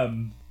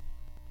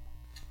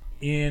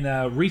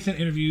 In recent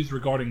interviews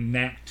regarding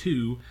Knack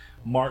 2,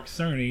 Mark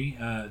Cerny,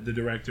 the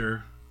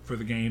director for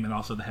the game and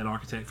also the head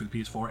architect for the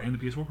PS4 and the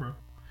PS4 Pro,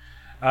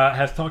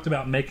 has talked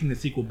about making the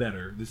sequel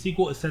better. The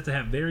sequel is set to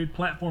have varied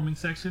platforming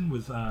section,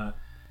 with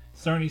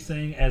Cerny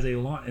saying,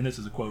 and this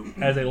is a quote,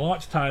 as a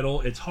launch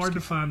title, it's hard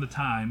to find the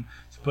time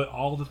to put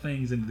all the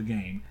things into the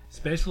game,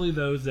 especially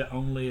those that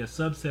only a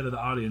subset of the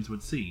audience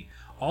would see.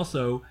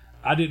 Also,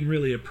 I didn't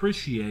really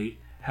appreciate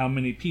how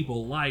many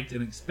people liked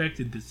and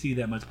expected to see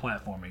that much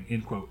platforming,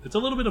 end quote. It's a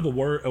little bit of a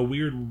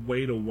weird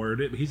way to word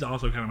it, but he's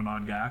also kind of an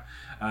odd guy.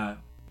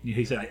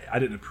 He said, I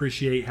didn't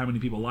appreciate how many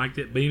people liked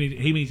it, but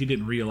he means he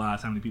didn't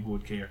realize how many people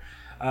would care.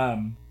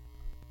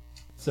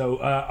 So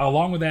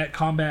along with that,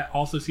 combat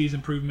also sees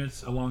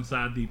improvements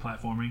alongside the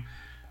platforming.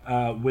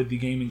 with the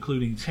game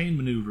including chain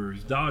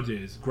maneuvers,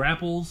 dodges,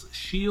 grapples,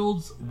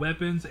 shields,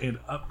 weapons, and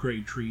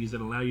upgrade trees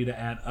that allow you to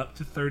add up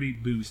to 30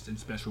 boosts and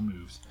special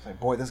moves. It's like,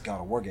 boy, this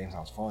God of War game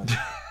sounds fun.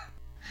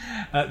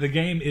 The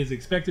game is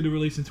expected to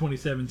release in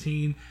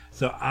 2017,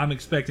 so I'm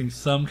expecting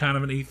some kind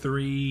of an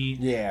E3.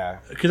 Yeah.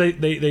 Because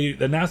they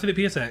announced it at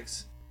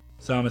PSX,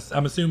 so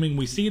I'm assuming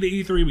we see it at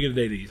E3, we get a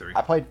date at E3.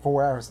 I played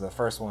 4 hours of the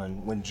first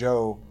one when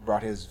Joe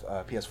brought his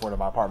PS4 to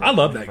my apartment. I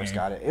love when he that first game.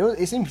 Got it.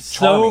 It seemed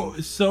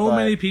charming. So but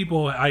many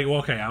people. I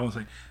won't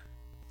say.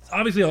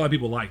 Obviously, a lot of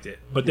people liked it,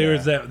 but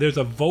there's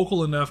a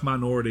vocal enough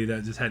minority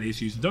that just had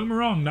issues. Don't get me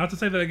wrong. Not to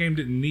say that game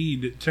didn't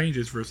need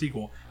changes for a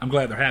sequel. I'm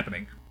glad they're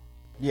happening.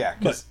 Yeah,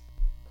 because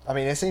I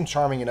mean, it seemed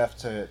charming enough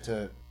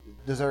to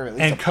deserve at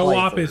least. And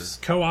a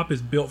co-op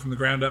is built from the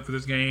ground up for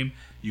this game.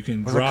 You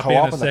can Was drop it co-op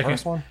in a in the second.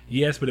 first one?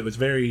 Yes, but it was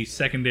very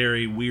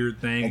secondary, weird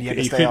thing. And you had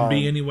to You stay couldn't on-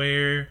 be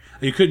anywhere.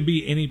 You couldn't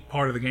be any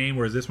part of the game.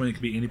 Whereas this one, it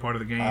could be any part of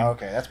the game. Oh,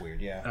 okay, that's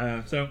weird.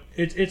 Yeah. So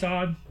it's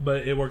odd,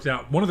 but it works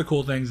out. One of the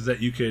cool things is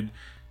that you could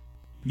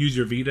use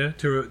your Vita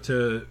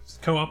to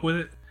co-op with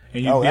it,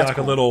 and you'd be that's like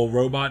cool. a little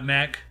robot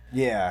neck.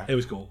 Yeah. It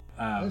was cool.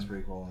 That's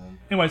pretty cool, man.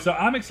 Anyway, so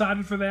I'm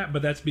excited for that,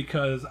 but that's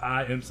because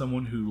I am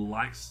someone who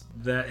likes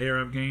that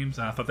era of games,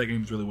 and I thought that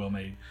game was really well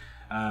made.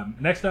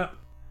 Next up,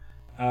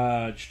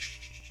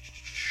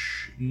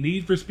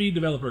 Need for Speed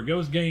developer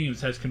Ghost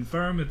Games has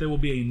confirmed that there will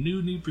be a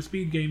new Need for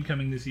Speed game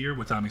coming this year,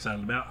 which I'm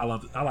excited about. I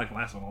like the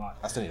last one a lot.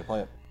 I still need to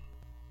play it.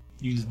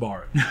 You can just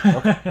borrow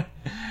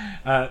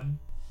it.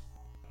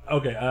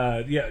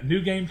 Okay.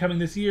 New game coming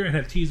this year, and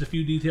have teased a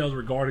few details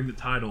regarding the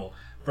title.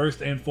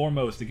 First and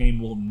foremost, the game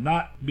will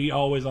not be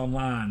always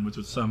online, which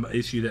was some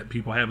issue that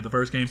people had with the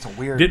first game. It's a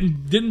weird.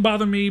 Didn't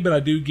bother me, but I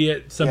do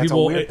get some Yeah, it's a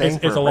people. weird thing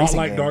It's for a a lot racing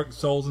like game. Dark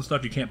Souls and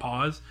stuff. You can't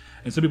pause,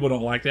 and some people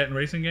don't like that in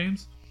racing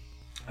games.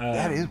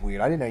 That is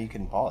weird. I didn't know you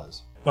couldn't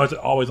pause. But it's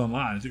always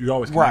online. You're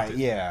always Right. connected.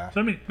 Yeah. So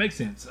I mean, it makes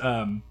sense.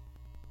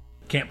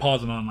 Can't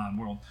pause an online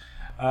world.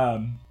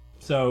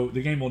 So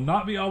the game will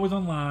not be always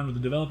online, with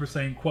the developer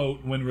saying,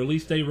 quote, "When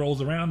release day rolls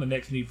around, the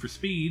next Need for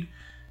Speed,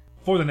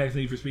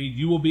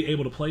 you will be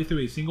able to play through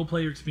a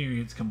single-player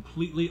experience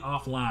completely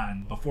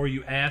offline. Before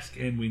you ask,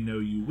 and we know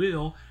you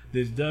will,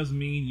 this does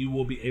mean you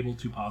will be able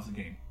to pause the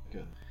game."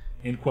 Good.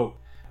 End quote.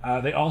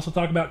 They also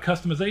talk about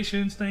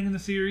customization staying in the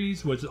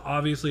series, which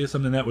obviously is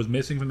something that was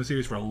missing from the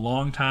series for a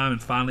long time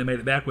and finally made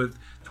it back with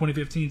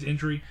 2015's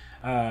entry.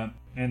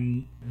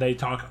 And they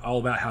talk all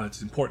about how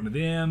it's important to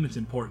them. It's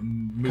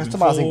important moving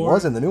Customizing forward.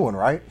 was in the new one,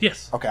 right?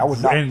 Yes. Okay, I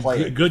would not and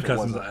play it good if it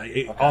wasn't.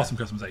 customization. Okay. Awesome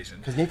customization.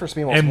 Because Need for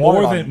Speed was And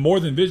more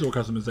on- than visual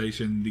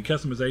customization, the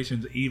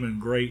customization's even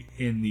great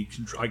in the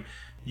control. Like,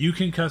 you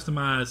can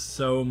customize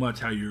so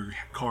much how your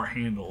car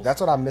handles. That's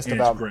what I missed and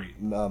about it's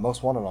great.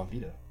 Most Wanted on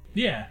Vita.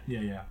 Yeah.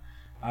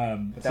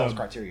 But that was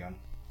Criterion.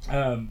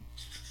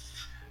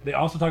 They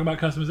also talk about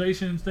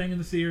customization staying in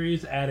the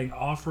series, adding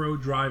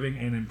off-road driving,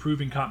 and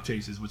improving cop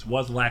chases, which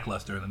was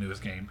lackluster in the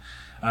newest game.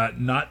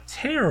 Not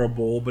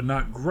terrible, but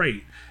not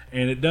great.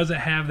 And it doesn't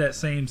have that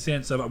same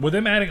sense of... With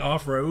them adding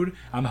off-road,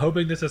 I'm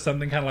hoping this is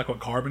something kind of like what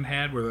Carbon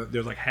had, where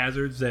there's like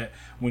hazards that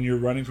when you're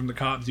running from the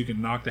cops, you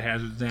can knock the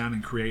hazards down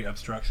and create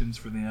obstructions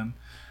for them.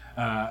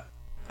 I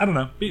don't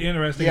know. Be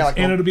interesting. Yeah, like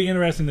and it'll be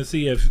interesting to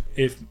see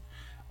if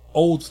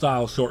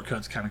old-style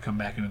shortcuts kind of come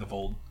back into the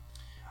fold.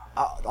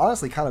 I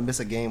honestly kind of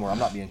miss a game where I'm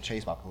not being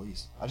chased by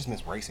police. I just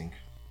miss racing.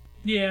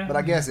 Yeah. But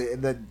I guess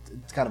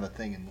it's kind of a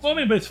thing in this. Well, I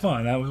mean, but it's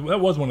fun. That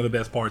was one of the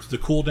best parts. The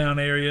cool down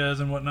areas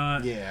and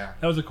whatnot. Yeah.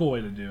 That was a cool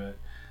way to do it.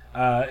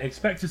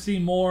 Expect to see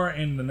more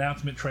in the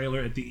announcement trailer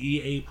at the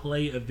EA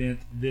Play event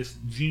this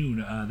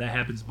June. That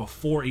happens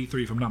before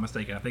E3, if I'm not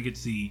mistaken. I think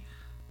it's the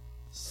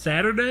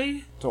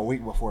Saturday So a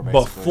week before,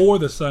 basically. before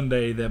the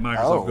Sunday that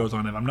Microsoft Oh. goes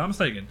on, if I'm not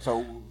mistaken.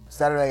 So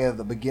Saturday of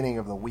the beginning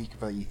of the week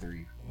for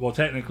E3. Well,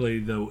 technically,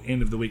 the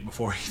end of the week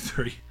before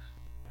E3.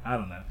 I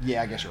don't know.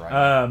 Yeah, I guess you're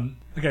right.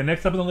 Okay,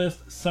 next up on the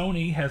list,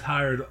 Sony has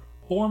hired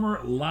former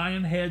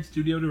Lionhead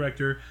studio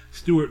director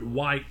Stuart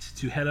White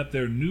to head up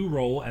their new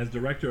role as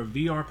director of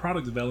VR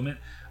product development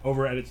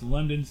over at its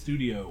London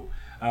studio.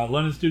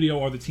 London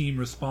Studio are the team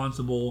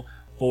responsible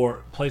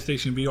for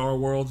PlayStation VR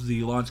Worlds,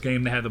 the launch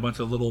game that had a bunch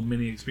of little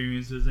mini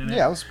experiences in it.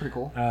 Yeah, it was pretty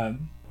cool.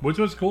 Which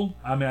was cool.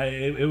 I mean,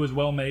 it was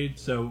well made,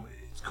 so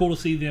it's cool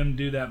to see them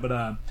do that.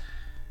 But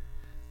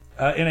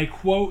in a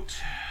quote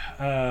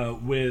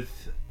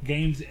with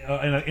games, in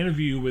an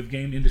interview with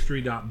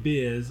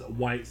GameIndustry.biz,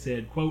 White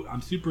said, quote,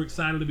 "I'm super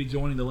excited to be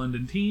joining the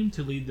London team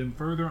to lead them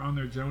further on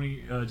their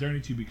journey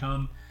to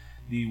become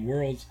the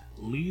world's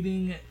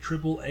leading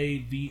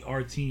AAA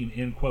VR team,"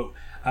 end quote.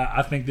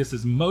 I think this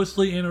is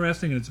mostly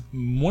interesting, and it's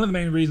one of the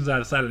main reasons I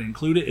decided to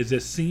include it. Is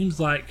this seems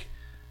like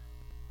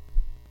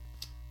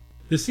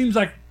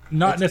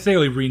not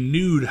necessarily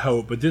renewed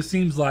hope, but this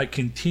seems like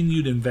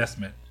continued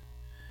investment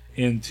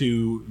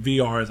into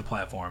VR as a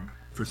platform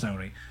for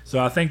Sony.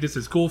 So I think this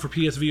is cool for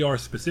PSVR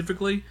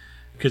specifically,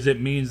 because it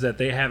means that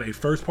they have a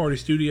first-party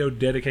studio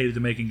dedicated to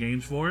making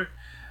games for it.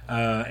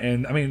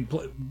 And I mean,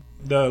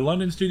 the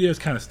London studios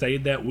kind of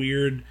stayed that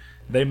weird.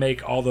 They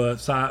make all the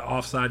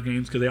offside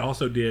games, because they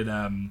also did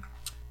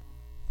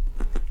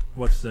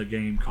what's the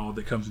game called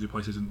that comes to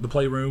PlayStation? The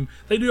Playroom.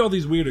 They do all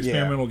these weird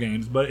experimental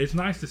games, but it's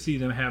nice to see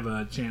them have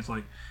a chance.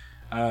 Like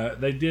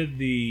they did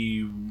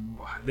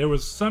there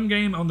was some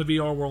game on the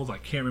VR Worlds, I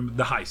can't remember,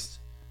 the Heist.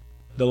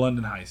 The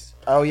London Heist.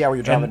 Oh yeah, where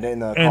you're driving in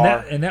the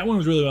car. And that one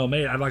was really well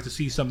made. I'd like to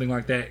see something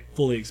like that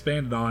fully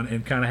expanded on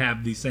and kind of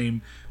have the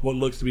same, what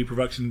looks to be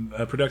production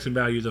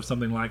values of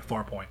something like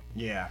Farpoint.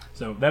 Yeah.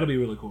 So that'll be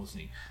really cool to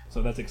see.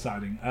 So that's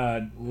exciting.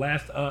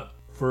 Last up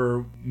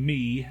for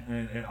me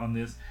on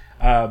this,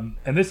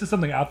 and this is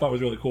something I thought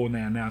was really cool when they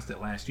announced it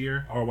last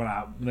year, or when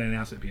they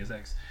announced it at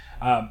PSX.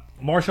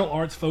 Martial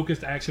arts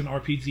focused action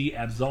RPG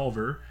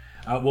Absolver.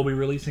 Will be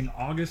releasing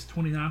August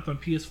 29th on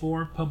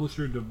PS4.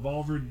 Publisher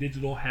Devolver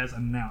Digital has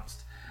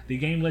announced. The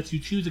game lets you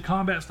choose a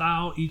combat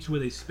style, each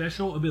with a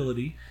special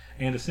ability,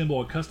 and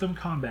assemble a custom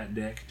combat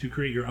deck to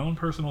create your own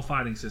personal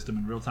fighting system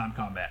in real-time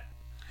combat.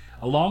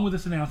 Along with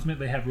this announcement,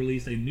 they have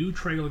released a new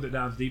trailer that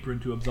dives deeper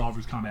into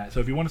Absolver's combat. So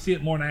if you want to see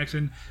it more in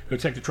action, go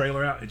check the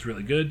trailer out. It's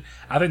really good.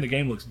 I think the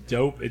game looks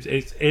dope.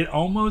 It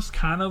almost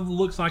kind of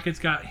looks like it's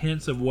got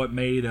hints of what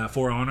made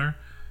For Honor,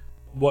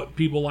 what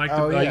people like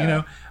to play,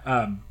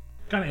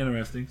 kind of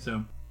interesting.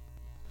 So,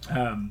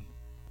 I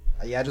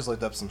just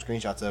looked up some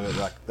screenshots of it.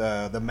 Like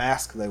the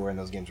mask they wear in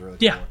those games are really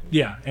cool. Looking.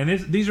 Yeah, and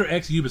these are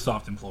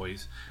ex-Ubisoft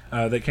employees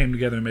that came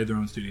together and made their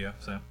own studio.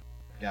 So,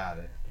 got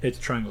it. It's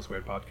Triangle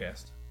Squared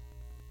Podcast.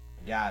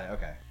 Got it.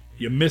 Okay.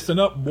 You're missing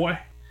up, boy.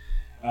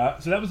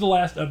 So that was the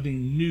last of the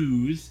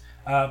news.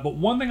 But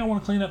one thing I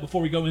want to clean up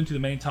before we go into the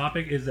main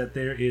topic is that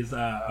there is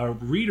a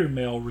reader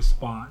mail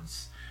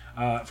response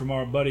from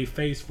our buddy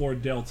Phase 4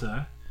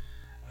 Delta.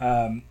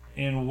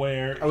 And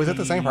where is it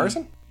the same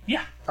person?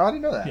 Yeah. Oh, I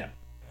didn't know that. Yeah.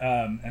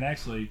 And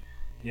actually,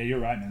 yeah,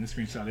 you're right, man. This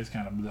screenshot is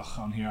kind of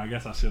on here. I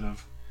guess I should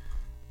have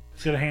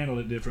handled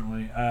it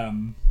differently.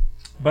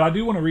 But I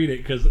do want to read it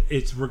because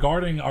it's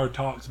regarding our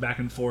talks back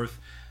and forth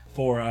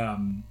for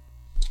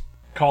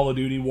Call of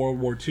Duty World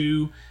War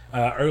II.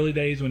 Early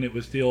days when it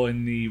was still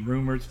in the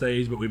rumored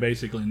stage, but we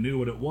basically knew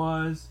what it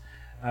was.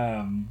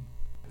 I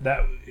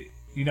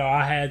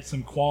had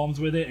some qualms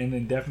with it, and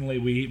then definitely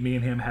me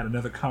and him had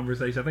another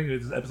conversation. I think it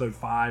was episode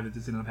 5 that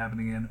this ended up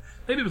happening in.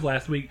 Maybe it was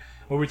last week,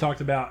 where we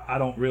talked about I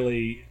don't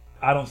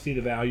see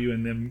the value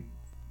in them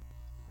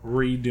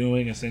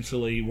redoing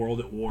essentially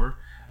World at War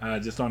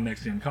just on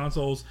next gen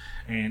consoles.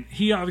 And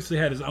he obviously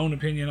had his own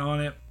opinion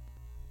on it.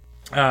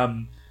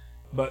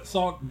 But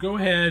Saul, go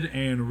ahead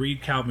and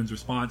read Calvin's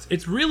response.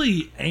 It's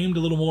really aimed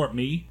a little more at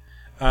me,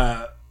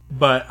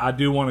 but I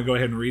do want to go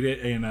ahead and read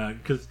it,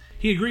 and because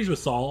he agrees with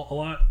Saul a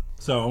lot.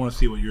 So I want to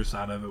see what your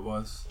side of it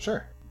was.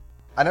 Sure.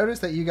 I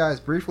noticed that you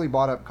guys briefly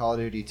brought up Call of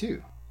Duty 2,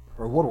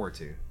 or World War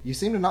II. You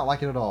seem to not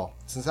like it at all.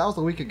 Since that was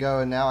a week ago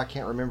and now I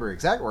can't remember the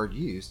exact word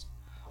used,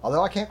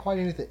 although I can't quote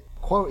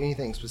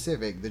anything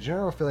specific, the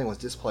general feeling was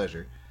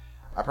displeasure.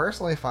 I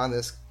personally find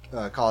this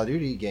Call of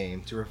Duty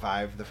game to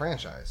revive the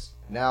franchise.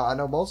 Now, I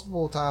know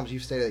multiple times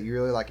you've stated that you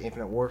really like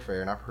Infinite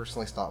Warfare, and I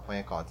personally stopped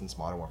playing COD since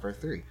Modern Warfare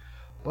 3.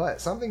 But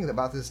something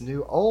about this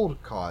new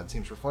old COD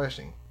seems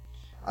refreshing.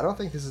 I don't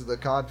think it's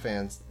that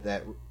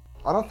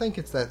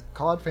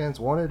COD fans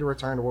wanted to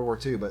return to World War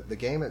II, but the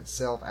game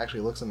itself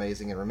actually looks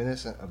amazing and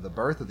reminiscent of the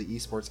birth of the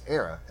esports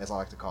era, as I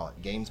like to call it.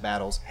 Games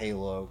battles,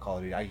 Halo, Call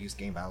of Duty. I use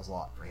game battles a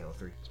lot for Halo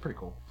 3. It's pretty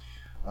cool.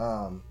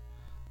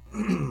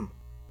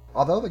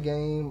 Although the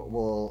game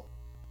will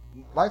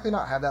likely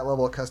not have that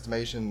level of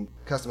customization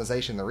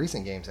the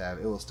recent games have,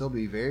 it will still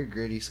be very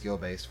gritty,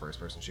 skill-based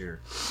first-person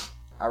shooter.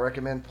 I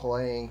recommend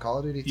playing Call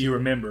of Duty 2. You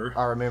remember.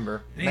 I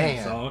remember. Damn,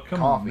 man, Saul, come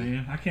coffee. on,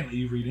 man. I can't let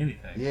you read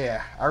anything.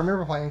 Yeah, I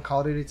remember playing Call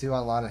of Duty 2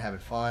 online and having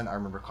fun. I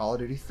remember Call of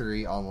Duty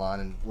 3 online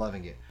and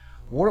loving it.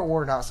 World at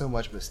War, not so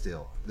much, but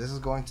still. This is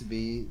going to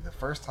be the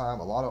first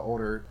time a lot of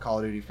older Call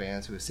of Duty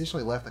fans who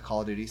essentially left the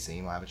Call of Duty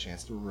scene will have a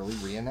chance to really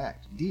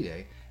reenact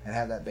D-Day and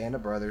have that band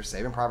of brothers,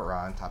 Saving Private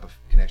Ryan type of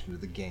connection to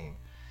the game.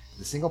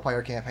 The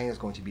single-player campaign is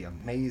going to be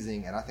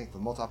amazing, and I think the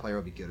multiplayer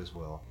will be good as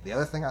well. The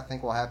other thing I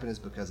think will happen is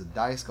because of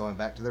DICE going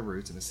back to their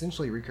roots and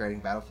essentially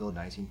recreating Battlefield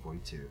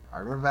 1942. I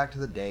remember back to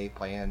the day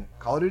playing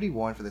Call of Duty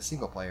 1 for the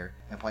single-player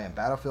and playing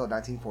Battlefield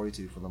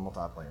 1942 for the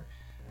multiplayer.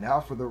 Now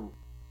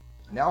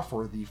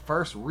for the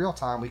first real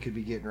time we could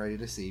be getting ready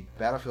to see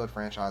Battlefield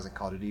franchise and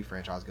Call of Duty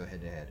franchise go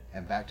head-to-head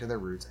and back to their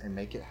roots and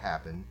make it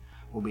happen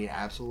will be an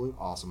absolute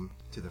awesome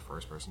to the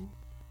first-person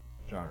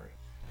genre.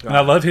 And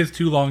I love his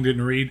too long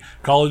didn't read.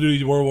 Call of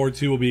Duty World War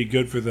II will be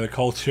good for the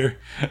culture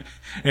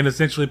and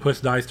essentially push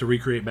DICE to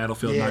recreate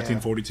Battlefield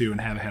 1942 and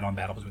have a head-on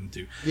battle between the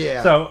two.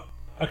 Yeah. So,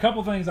 a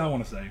couple things I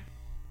want to say.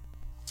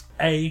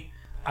 A,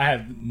 I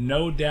have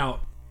no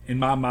doubt in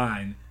my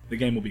mind the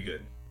game will be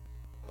good.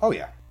 Oh,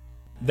 yeah.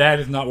 That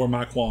is not where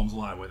my qualms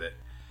lie with it.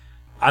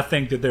 I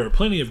think that there are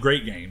plenty of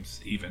great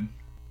games, even.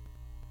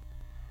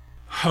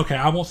 Okay,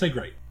 I won't say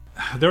great.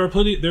 There are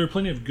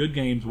plenty of good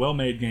games,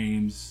 well-made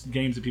games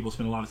that people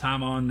spend a lot of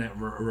time on that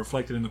are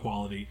reflected in the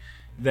quality.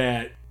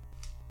 That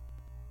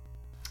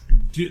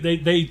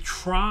they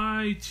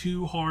try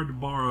too hard to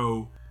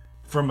borrow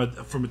from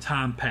a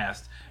time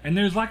past. And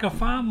there's like a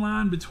fine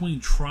line between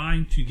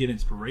trying to get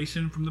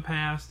inspiration from the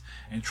past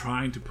and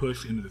trying to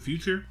push into the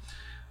future.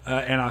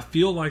 And I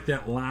feel like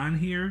that line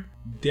here,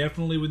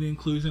 definitely with the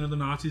inclusion of the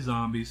Nazi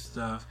zombie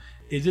stuff,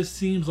 it just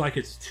seems like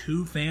it's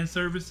too fan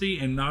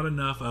servicey and not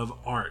enough of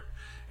art.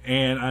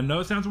 And I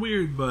know it sounds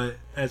weird, but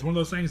as one of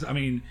those things, I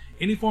mean,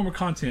 any form of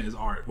content is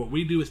art. What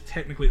we do is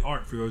technically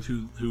art for those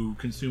who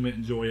consume it,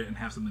 enjoy it, and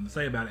have something to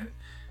say about it.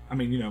 I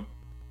mean,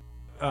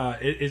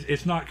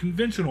 it's not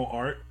conventional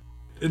art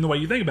in the way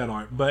you think about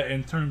art, but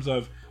in terms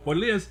of what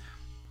it is,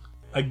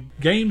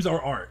 games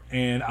are art.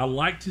 And I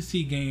like to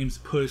see games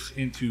push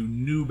into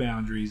new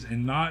boundaries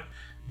and not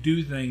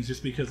do things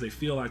just because they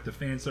feel like the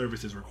fan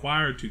service is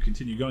required to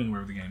continue going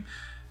with the game.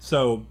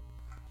 So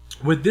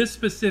with this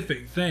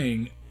specific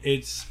thing,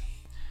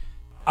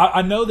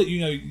 I know that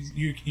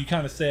you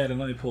kind of said, and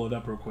let me pull it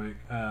up real quick.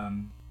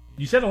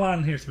 You said a line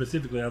in here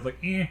specifically. I was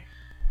like,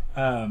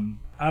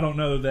 I don't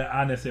know that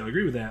I necessarily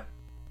agree with that.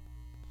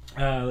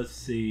 Let's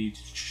see.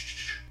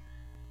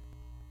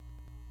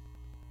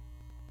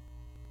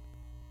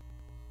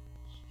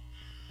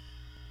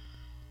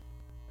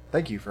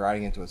 Thank you for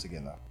writing into us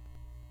again, though.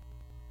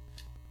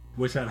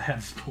 Wish I'd had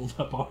this pulled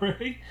up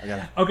already. I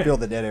gotta feel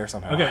the dead air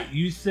somehow. Okay,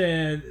 you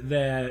said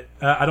that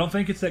I don't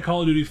think it's that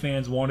Call of Duty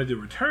fans wanted to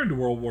return to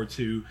World War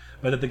II,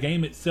 but that the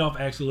game itself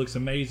actually looks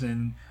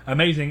amazing,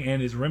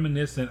 and is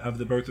reminiscent of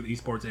the birth of the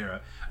esports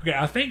era. Okay,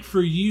 I think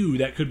for you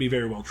that could be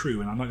very well true,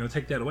 and I'm not going to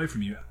take that away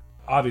from you.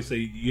 Obviously,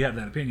 you have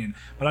that opinion,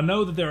 but I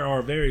know that there are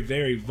a very,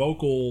 very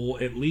vocal,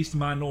 at least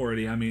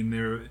minority. I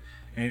mean,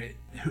 and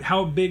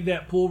how big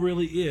that pool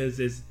really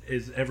is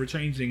ever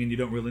changing, and you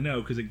don't really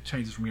know because it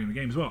changes from game to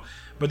game as well.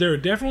 But there are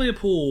definitely a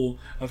pool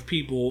of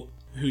people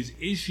whose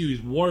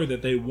issues were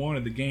that they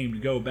wanted the game to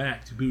go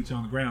back to boots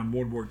on the ground,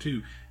 World War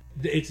II.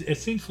 It's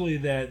essentially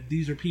that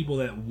these are people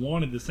that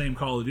wanted the same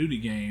Call of Duty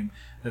game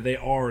that they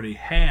already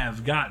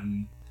have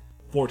gotten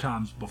 4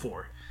 times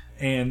before.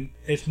 And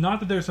it's not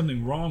that there's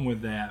something wrong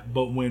with that,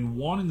 but when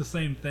wanting the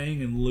same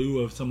thing in lieu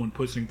of someone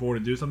pushing forward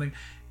to do something,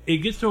 it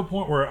gets to a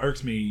point where it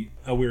irks me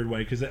a weird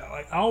way. Because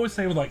I always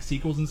say with like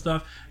sequels and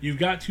stuff, you've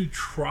got to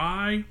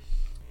try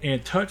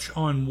and touch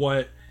on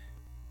what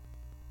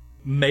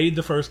made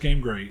the first game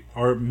great,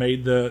 or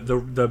made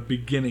the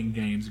beginning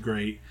games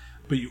great,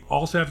 but you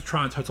also have to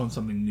try and touch on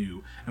something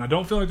new. And I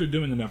don't feel like they're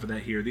doing enough of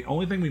that here. The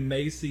only thing we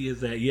may see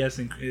is that, yes,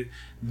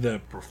 the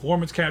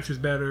performance capture's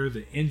better,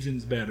 the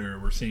engine's better,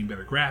 we're seeing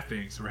better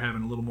graphics, we're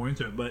having a little more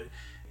into it, but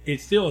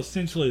it's still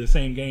essentially the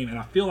same game, and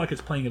I feel like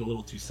it's playing it a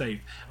little too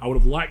safe. I would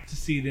have liked to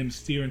see them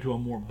steer into a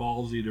more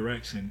ballsy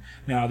direction.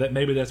 Now, that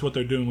maybe that's what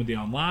they're doing with the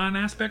online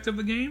aspect of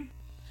the game,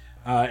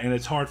 and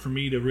it's hard for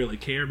me to really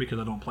care because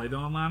I don't play the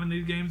online in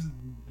these games.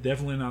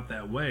 Definitely not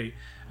that way.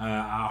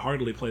 I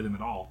hardly play them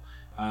at all.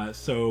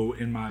 So,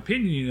 in my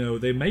opinion,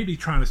 they may be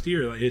trying to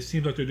steer. It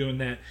seems like they're doing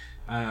that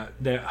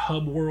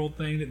hub world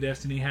thing that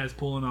Destiny has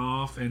pulling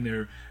off, and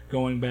they're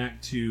going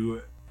back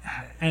to.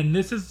 And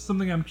this is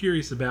something I'm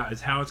curious about: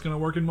 is how it's going to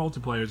work in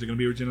multiplayer. Is it going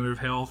to be regenerative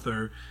health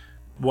or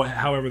what?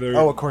 However, they're.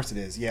 Oh, of course it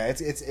is. Yeah,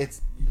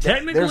 it's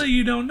technically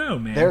you don't know,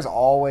 man. There's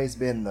always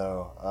been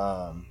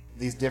though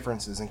these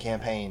differences in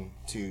campaign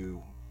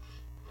to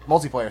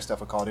multiplayer stuff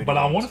with Call of Duty. But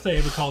I want to say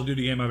every Call of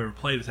Duty game I've ever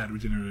played has had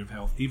regenerative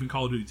health, even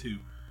Call of Duty 2.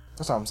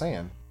 That's what I'm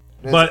saying.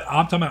 But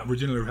I'm talking about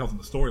regenerative health in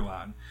the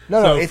storyline.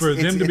 No, it's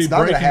not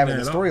going to have in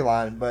the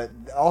storyline, but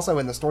also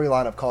in the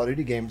storyline of Call of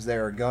Duty games,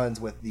 there are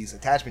guns with these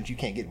attachments you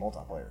can't get in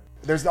multiplayer.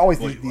 There's always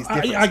these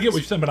differences. I get what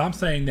you're saying, but I'm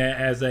saying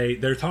that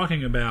they're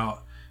talking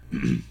about,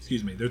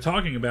 excuse me, they're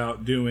talking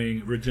about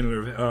doing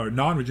regenerative or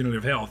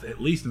non-regenerative health,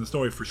 at least in the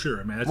story for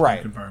sure. I mean, that's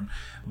been confirmed.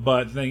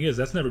 But the thing is,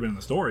 that's never been in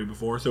the story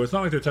before, so it's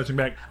not like they're touching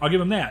back. I'll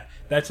give them that.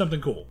 That's something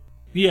cool.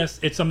 Yes,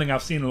 it's something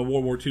I've seen in a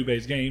World War II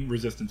based game.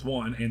 Resistance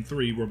 1 and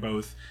 3 were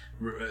both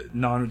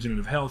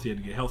non-regenerative health. You had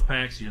to get health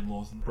packs. You had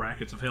little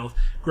brackets of health.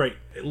 Great.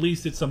 At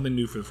least it's something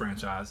new for the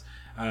franchise.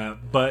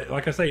 But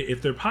like I say,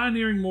 if they're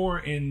pioneering more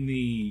in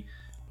the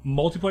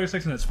multiplayer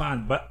section, that's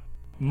fine. But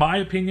my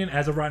opinion,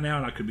 as of right now,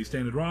 and I could be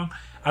standing wrong,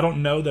 I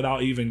don't know that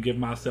I'll even give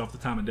myself the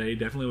time of day.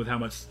 Definitely with how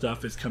much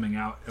stuff is coming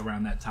out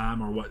around that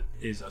time, or what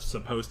is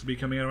supposed to be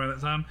coming out around that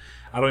time.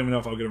 I don't even know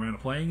if I'll get around to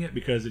playing it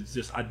because it's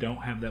just I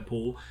don't have that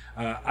pull.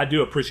 I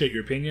do appreciate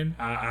your opinion.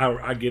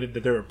 I get it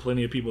that there are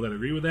plenty of people that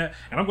agree with that,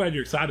 and I'm glad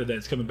you're excited that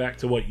it's coming back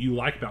to what you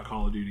like about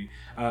Call of Duty.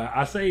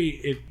 I say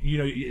if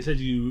it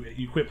says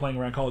you quit playing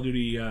around Call of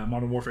Duty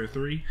Modern Warfare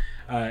 3,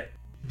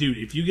 dude.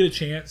 If you get a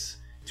chance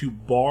to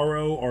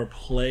borrow or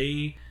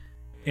play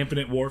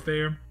Infinite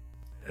Warfare,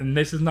 and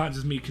this is not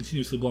just me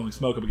continuously blowing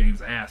smoke up a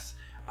game's ass.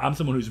 I'm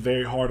someone who's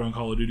very hard on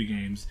Call of Duty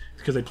games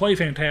because they play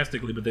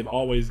fantastically, but they've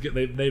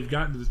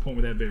gotten to this point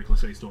where they have very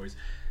cliche stories.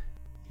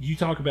 You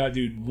talk about,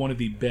 dude, one of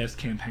the best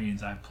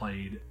campaigns I've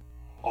played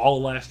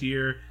all last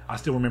year. I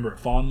still remember it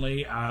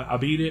fondly. I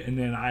beat it, and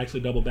then I actually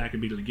doubled back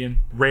and beat it again.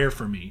 Rare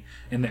for me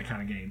in that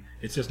kind of game.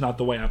 It's just not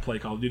the way I play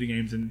Call of Duty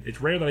games, and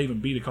it's rare that I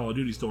even beat a Call of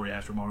Duty story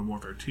after Modern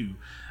Warfare 2.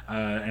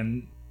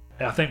 And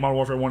I think Modern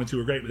Warfare 1 and 2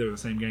 were great, but they were the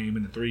same game.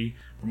 And the 3,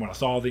 from what I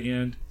saw at the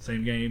end,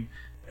 same game.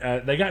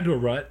 They got into a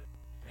rut,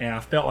 and I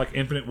felt like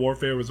Infinite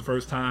Warfare was the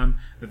first time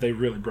that they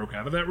really broke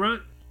out of that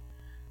rut.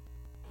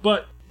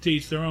 But to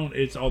each their own,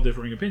 it's all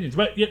differing opinions.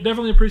 But yeah,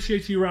 definitely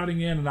appreciate you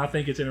writing in, and I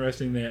think it's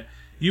interesting that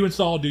you and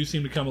Saul do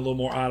seem to come a little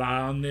more eye to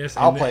eye on this.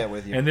 I'll play it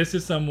with you. And this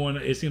is someone,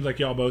 it seems like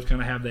y'all both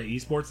kind of have that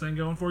esports thing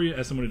going for you.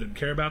 As someone who doesn't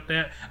care about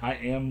that, I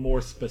am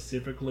more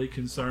specifically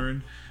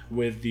concerned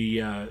with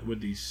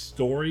the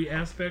story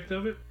aspect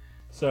of it.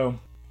 So,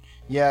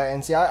 yeah,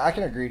 and see, I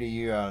can agree to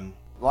you.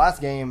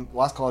 Last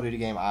Call of Duty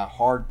game I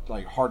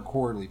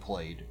hardcorely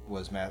played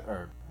was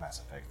Mass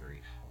Effect 3,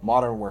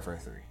 Modern Warfare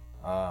 3.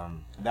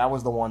 That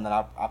was the one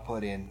that I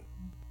put in.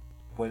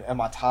 At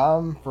my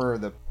time for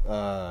the,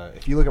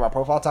 if you look at my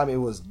profile time, it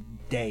was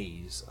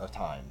days of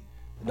time,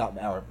 not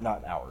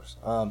hours.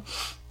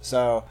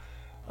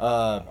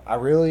 I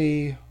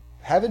really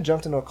haven't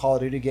jumped into a Call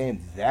of Duty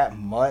game that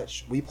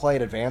much. We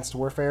played Advanced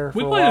Warfare.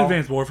 We played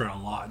Advanced Warfare a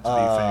lot, to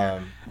be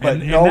fair, but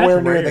nowhere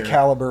near the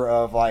caliber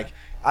of like.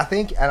 I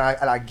think, and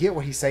I get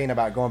what he's saying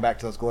about going back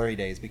to those glory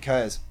days,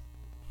 because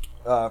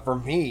for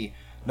me,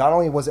 not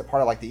only was it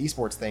part of like the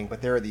esports thing,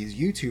 but there are these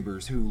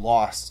YouTubers who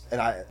lost,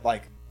 and I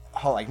like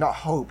not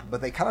hope,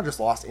 but they kind of just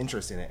lost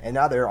interest in it, and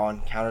now they're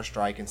on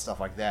Counter-Strike and stuff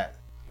like that.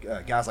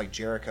 Guys like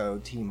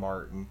Jericho, T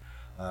Martin,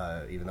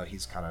 even though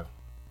he's kind of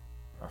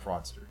a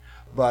fraudster,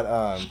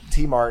 but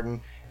T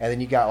Martin, and then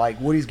you got like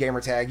Woody's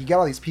Gamertag. You got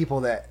all these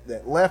people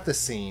that left the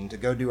scene to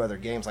go do other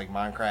games like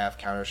Minecraft,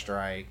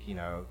 Counter-Strike,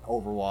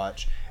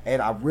 Overwatch,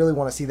 and I really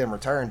want to see them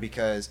return,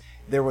 because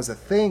there was a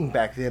thing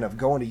back then of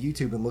going to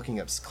YouTube and looking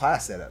up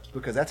class setups,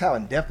 because that's how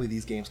in-depthly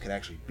these games could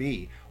actually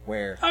be.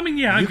 Where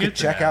you could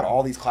check out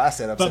all these class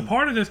setups. But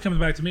part of this comes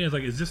back to me is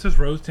like, is this just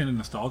rose-tinted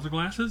nostalgia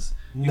glasses?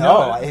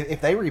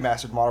 If they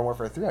remastered Modern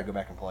Warfare 3, I'd go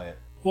back and play it.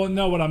 Well,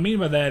 no, what I mean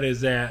by that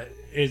is that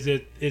is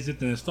it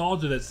the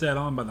nostalgia that's set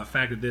on by the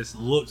fact that this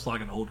looks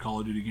like an old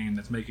Call of Duty game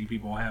that's making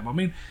people have? I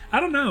mean,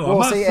 I don't know. Well, I'm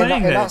not saying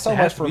that not so it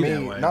much has to for be me.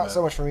 that way, Not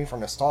so much for me for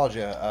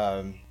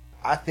nostalgia.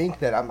 I think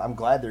that I'm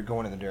glad they're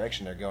going in the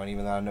direction they're going,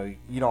 even though I know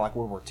you don't like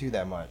World War II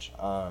that much.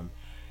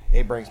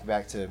 It brings me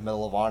back to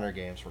Medal of Honor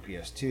games for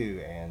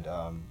PS2, and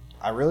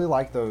I really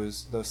like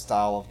those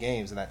style of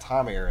games in that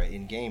time era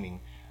in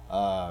gaming.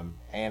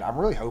 And I'm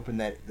really hoping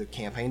that the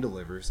campaign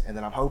delivers, and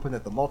then I'm hoping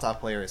that the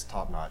multiplayer is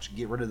top notch.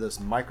 Get rid of this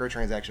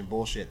microtransaction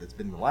bullshit that's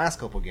been in the last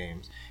couple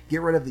games.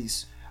 Get rid of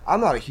these. I'm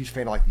not a huge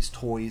fan of like these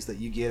toys that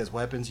you get as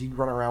weapons. You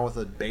run around with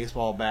a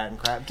baseball bat and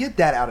crap. Get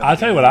that out of. I'll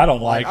tell you what I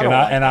don't like,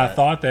 I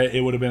thought that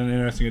it would have been an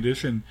interesting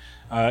addition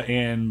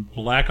in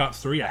Black Ops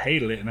 3. I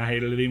hated it, and I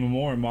hated it even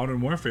more in Modern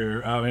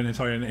Warfare. In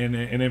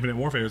Infinite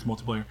Warfare's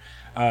multiplayer.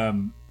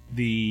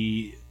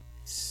 The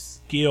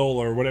skill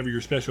or whatever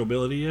your special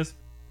ability is,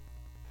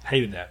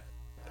 hated that.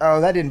 Oh,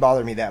 that didn't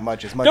bother me that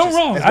much. Don't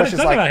wrong. As much as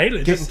like I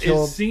hated it.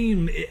 Killed. It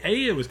seemed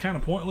it was kind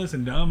of pointless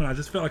and dumb, and I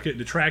just felt like it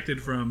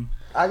detracted from.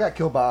 I got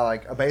killed by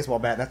like a baseball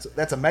bat. And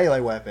that's a melee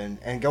weapon,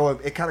 and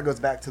it kind of goes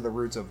back to the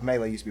roots of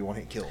melee used to be one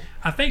hit kill.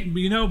 I think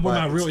where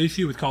my real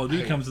issue with Call of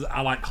Duty comes is I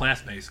like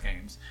class based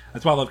games.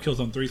 That's why I love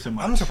Killzone 3 so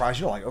much. I'm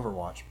surprised you don't like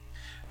Overwatch.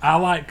 I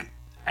like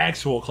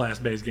actual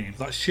class-based games,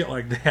 like shit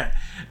like that.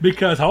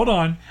 Because, hold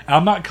on,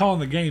 I'm not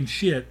calling the game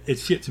shit.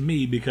 It's shit to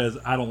me because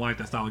I don't like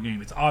that style of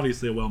game. It's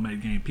obviously a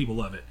well-made game. People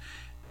love it.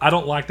 I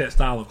don't like that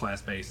style of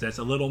class-based. That's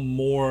a little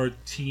more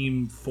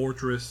Team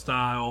Fortress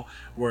style,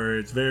 where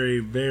it's very,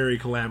 very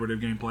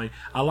collaborative gameplay.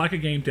 I like a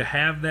game to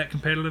have that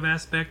competitive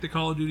aspect that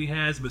Call of Duty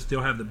has, but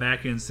still have the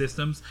back-end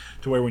systems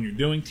to where when you're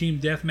doing team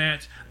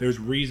deathmatch, there's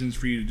reasons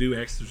for you to do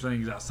extra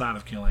things outside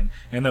of killing.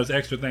 And those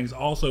extra things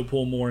also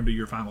pull more into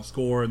your final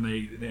score, and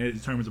it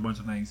determines a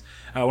bunch of things.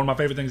 One of my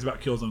favorite things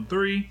about Killzone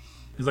 3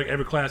 is like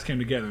every class came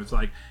together. It's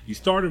like you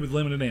started with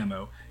limited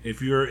ammo.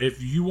 If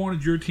you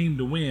wanted your team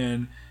to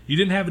win, you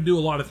didn't have to do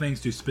a lot of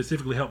things to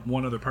specifically help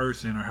one other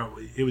person or help.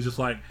 It was just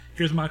like,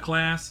 here's my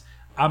class.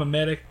 I'm a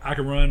medic. I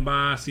can run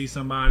by, see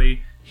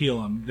somebody,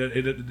 heal them.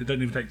 It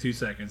doesn't even take 2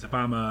 seconds. If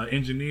I'm an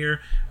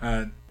engineer,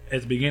 at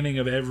the beginning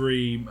of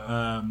every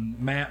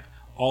map,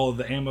 all of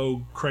the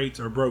ammo crates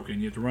are broken.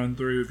 You have to run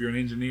through. If you're an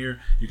engineer,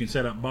 you can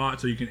set up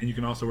bots, you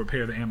can also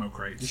repair the ammo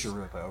crates. You should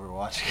really play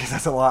Overwatch because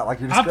that's a lot like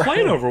you're describing. I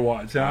played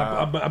Overwatch,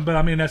 but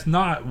I mean that's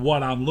not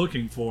what I'm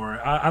looking for.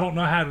 I don't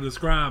know how to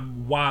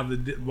describe why the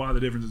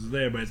difference is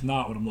there, but it's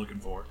not what I'm looking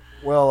for.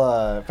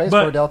 Well, Phase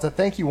 4 Delta,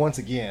 thank you once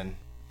again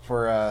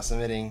for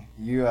submitting.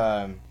 You,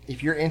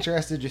 if you're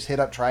interested, just hit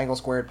up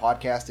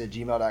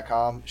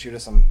trianglesquaredpodcast@gmail.com. Shoot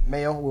us some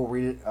mail. We'll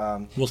read it.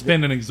 We'll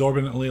spend an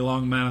exorbitantly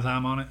long amount of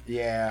time on it.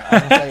 Yeah. I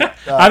was gonna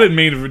say, I didn't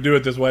mean to do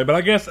it this way, but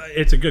I guess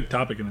it's a good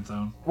topic in its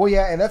own. Well,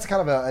 yeah, and this is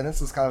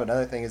kind of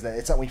another thing, is that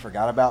it's something we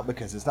forgot about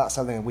because it's not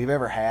something that we've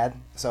ever had.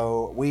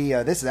 So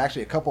this is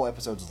actually a couple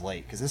episodes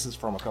late because this is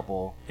from a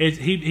couple.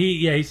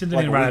 He sent it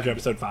in right after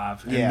episode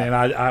 5, and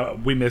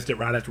then we missed it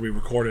right after we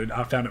recorded.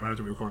 I found it right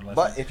after we recorded last.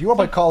 But if you want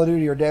to play Call of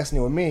Duty or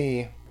Destiny with me,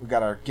 we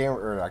got our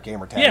gamer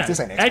tags. Yeah, this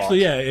ain't Xbox.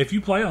 Actually, yeah. If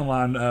you play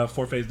online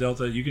for Phase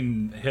Delta, you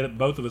can hit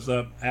both of us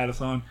up, add us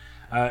on.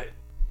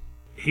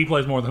 He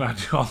plays more than I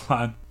do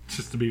online,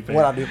 just to be fair.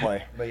 What I do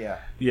play, but yeah.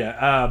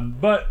 Yeah,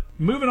 but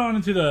moving on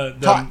into the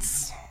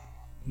Tots.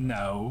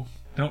 No,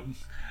 don't.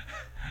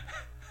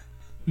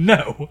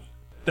 No,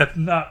 that's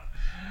not.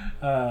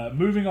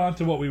 Moving on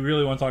to what we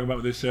really want to talk about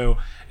with this show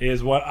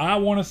is what I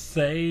want to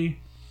say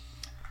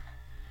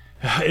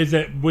is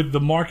that with the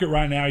market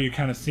right now, you're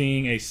kind of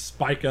seeing a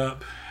spike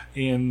up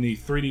in the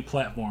 3D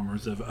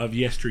platformers of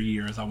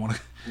yesteryear, as I want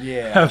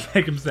to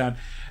make them sound.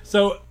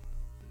 So,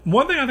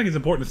 one thing I think is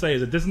important to say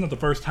is that this is not the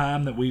first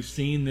time that we've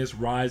seen this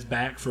rise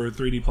back for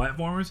 3D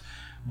platformers,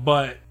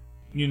 but,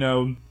 you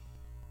know,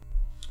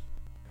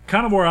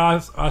 kind of where I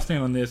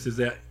stand on this is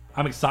that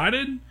I'm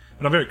excited,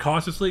 but I'm very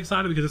cautiously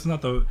excited because this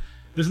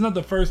is not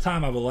the first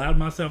time I've allowed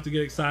myself to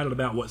get excited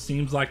about what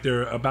seems like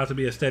they're about to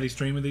be a steady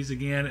stream of these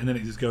again, and then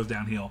it just goes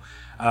downhill.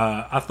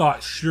 I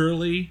thought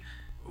surely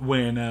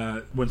when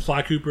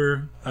Sly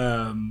Cooper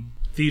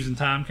Thieves in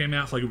Time came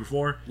out, Sly Cooper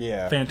 4,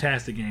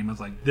 fantastic game. I was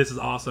like, this is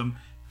awesome.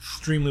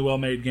 Extremely well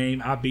made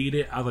game. I beat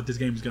it. I was like, this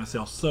game is going to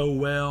sell so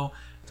well.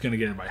 It's going to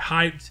get everybody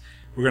hyped.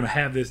 We're going to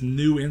have this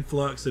new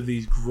influx of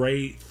these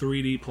great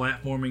 3D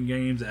platforming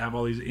games that have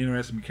all these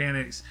interesting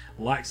mechanics,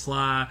 like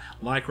Sly,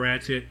 like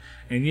Ratchet.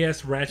 And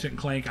yes, Ratchet and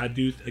Clank, I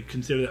do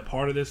consider that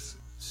part of this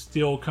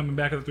still coming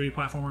back as a 3D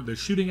platformer. There's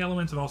shooting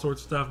elements and all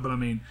sorts of stuff, but I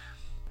mean,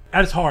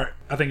 at its heart,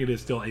 I think it is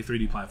still a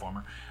 3D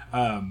platformer.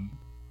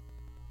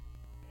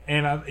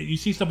 You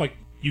see stuff like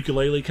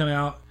Yooka-Laylee come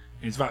out,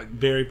 and it's about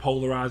very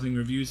polarizing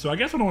reviews. So I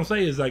guess what I want to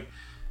say is, like,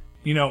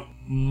 you know,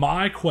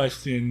 my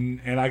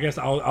question, and I guess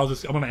I'm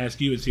going to ask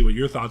you and see what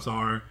your thoughts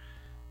are.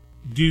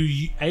 How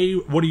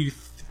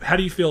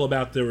do you feel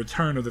about the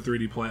return of the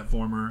 3D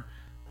platformer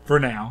for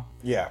now?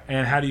 Yeah.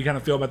 And how do you kind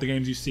of feel about the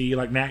games you see,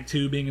 like Knack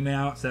 2 being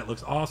announced? That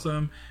looks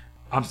awesome.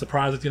 I'm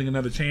surprised it's getting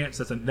another chance.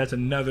 That's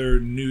another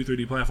new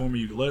 3D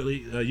platformer.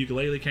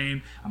 Yooka-Laylee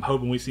came. I'm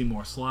hoping we see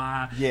more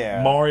Sly.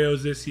 Yeah.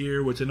 Mario's this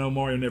year, which I know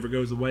Mario never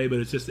goes away,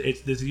 but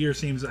this year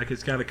seems like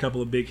it's got a couple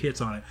of big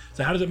hits on it.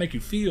 So how does it make you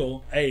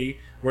feel? A,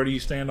 where do you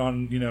stand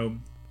on, you know,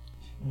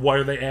 where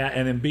are they at?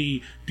 And then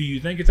B, do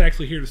you think it's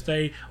actually here to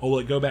stay, or will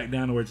it go back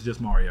down to where it's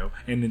just Mario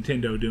and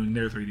Nintendo doing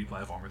their 3D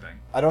platformer thing?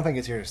 I don't think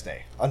it's here to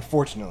stay,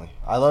 unfortunately.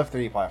 I love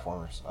 3D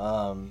platformers.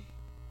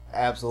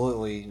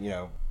 Absolutely, you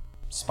know,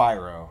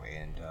 Spyro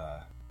and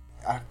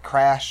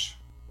Crash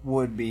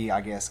would be,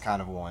 I guess,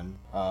 kind of one.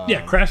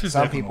 Crash is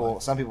some people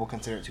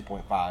consider it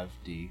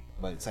 2.5D,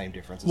 but same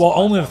difference. Well,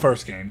 only the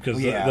first game,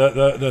 because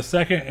the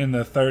second and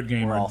the third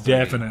game We're are all 3D.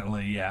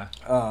 definitely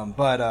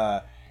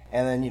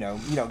And then you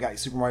know got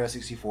Super Mario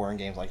 64 and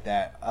games like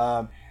that.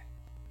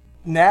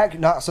 Knack,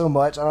 not so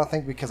much. I don't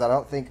think because I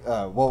don't think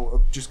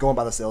just going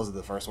by the sales of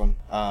the first one,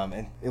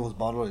 and it was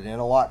bundled in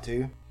a lot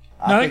too.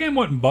 That game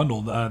wasn't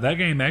bundled. That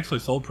game actually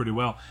sold pretty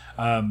well.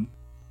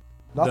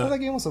 I thought that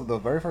game was the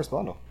very first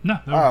bundle. No.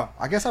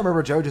 I guess I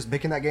remember Joe just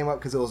picking that game up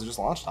because it was just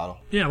a launch title.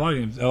 Yeah, a lot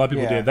of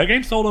people did. That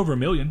game sold over 1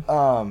 million.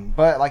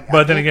 But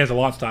then again, it's a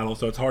launch title,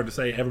 so it's hard to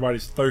say.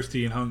 Everybody's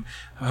thirsty and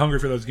hungry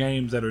for those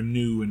games that are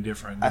new and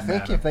different. I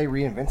think if they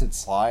reinvented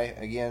Sly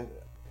again,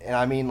 and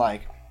I mean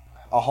like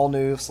a whole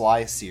new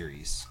Sly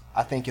series,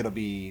 I think it'll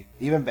be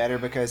even better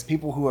because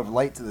people who are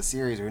late to the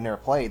series or who never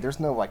played, there's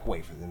no like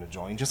way for them to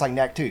join. Just like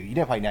Knack 2, you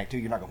didn't play Knack 2,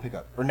 you're not gonna pick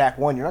up, or Knack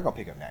 1, you're not gonna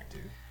pick up Knack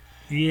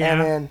 2. Yeah.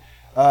 And then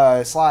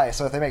Sly.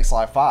 So if they make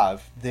Sly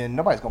 5, then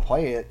nobody's gonna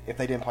play it if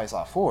they didn't play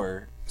Sly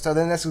 4. So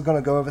then this is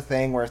gonna go over a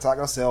thing where it's not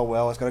gonna sell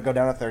well. It's gonna go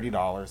down to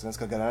 $30, and it's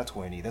gonna go down to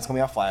 $20. Then it's gonna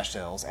be on flash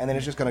sales, and then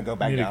it's just gonna go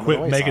back down. Quit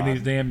to the making wayside.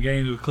 these damn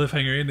games with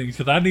cliffhanger endings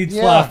because I need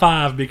Sly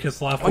 5 because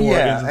Sly 4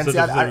 ends in such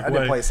a I certain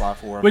did way. play Sly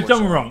 4. Which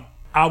don't get me wrong,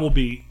 I will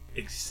be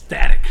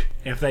ecstatic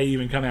if they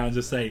even come out and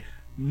just say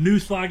new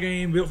Sly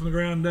game built from the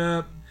ground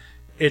up.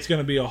 It's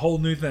going to be a whole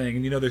new thing,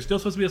 and you know there's still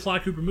supposed to be a Sly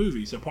Cooper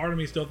movie, so part of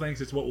me still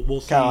thinks it's what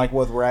we'll see. Kind of like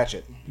with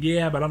Ratchet.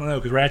 Yeah, but I don't know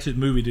because Ratchet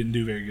movie didn't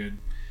do very good,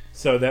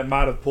 so that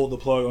might have pulled the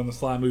plug on the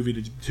Sly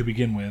movie to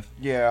begin with.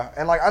 Yeah,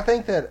 and like I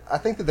think that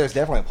there's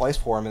definitely a place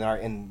for him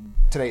in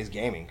today's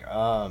gaming.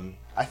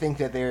 I think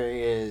that there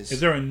is. Is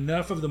there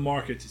enough of the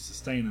market to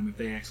sustain them if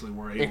they actually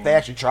were able? If they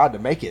actually tried to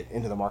make it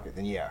into the market,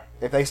 then yeah.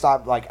 If they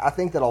stopped, like I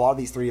think that a lot of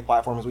these 3D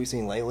platforms we've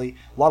seen lately,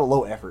 a lot of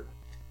low effort.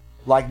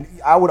 Like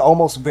I would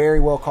almost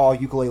very well call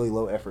Yooka-Laylee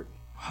low effort.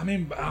 I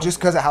mean, just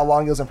because of how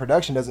long it was in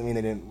production doesn't mean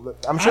they didn't.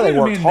 I'm sure they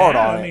worked hard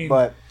on it,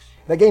 but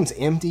that game's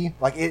empty.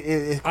 Like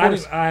it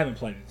I haven't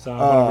played it, so I'm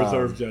going to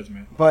reserve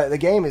judgment. But the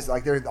game is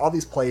like there's all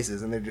these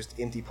places, and they're just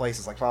empty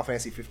places. Like Final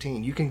Fantasy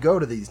 15, you can go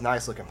to these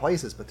nice looking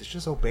places, but it's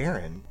just so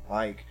barren.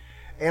 Like,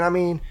 and I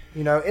mean,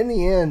 you know, in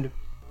the end,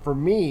 for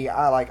me,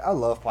 I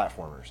love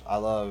platformers. I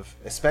love,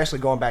 especially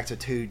going back to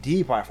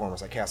 2D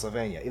platformers like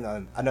Castlevania. You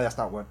know, I know that's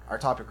not what our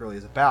topic really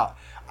is about.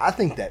 I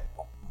think that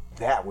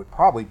would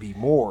probably be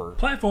more.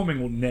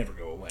 Platforming will never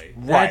go away.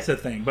 Right. That's the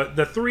thing. But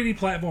the 3D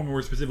platforming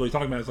we're specifically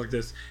talking about is like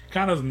this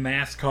kind of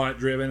mascot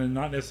driven, and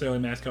not necessarily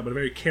mascot, but a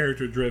very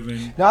character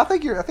driven. No, I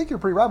think you're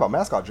pretty right about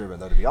mascot driven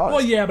though. To be honest.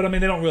 Well, yeah, but I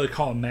mean they don't really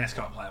call them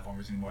mascot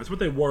platformers anymore. It's what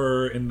they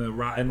were in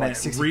like that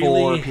 64,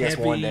 really PS1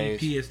 heavy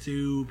days.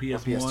 PS2, PS1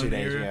 PS2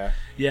 days, era.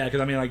 Yeah, because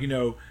I mean like you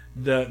know.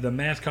 The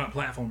mascot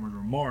platformers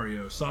were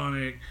Mario,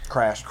 Sonic,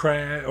 Crash.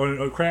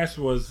 Crash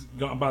was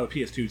gone by the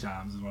PS2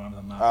 times is what I'm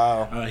talking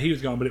about. Oh. He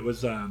was gone, but it was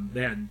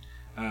they had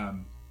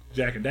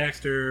Jack and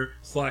Daxter,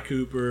 Sly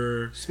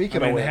Cooper.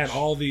 Speaking I mean, of they had which-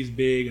 all these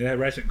big, and they had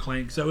Ratchet and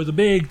Clank. So it was a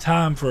big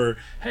time for,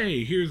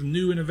 hey, here's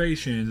new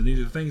innovations, and these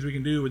are the things we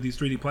can do with these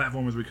 3D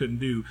platformers we couldn't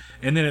do.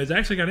 And then it's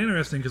actually got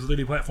interesting because the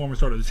 3D platformers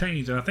started to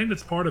change, and I think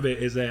that's part of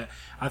it is that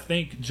I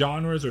think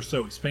genres are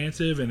so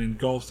expansive and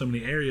engulf so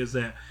many areas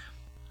that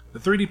the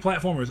 3D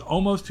platformer is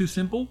almost too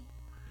simple.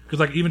 Because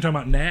like even talking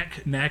about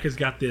Knack has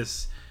got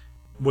this.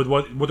 With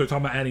what they're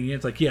talking about adding in,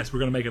 it's like, yes, we're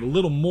going to make it a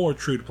little more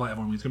true to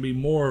platforming. It's going to be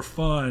more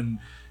fun,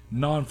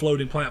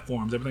 non-floating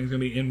platforms. Everything's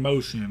going to be in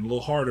motion, a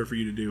little harder for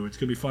you to do. It's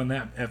going to be fun,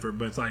 that effort.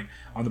 But it's like,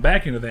 on the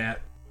back end of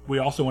that, we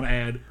also want to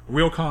add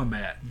real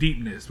combat,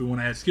 deepness. We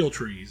want to add skill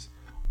trees.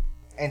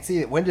 And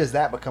see, when does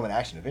that become an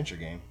action-adventure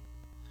game?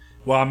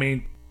 Well, I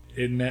mean,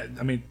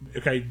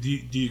 okay, do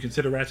you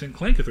consider Ratchet and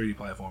Clank a 3D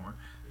platformer?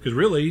 Because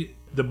really,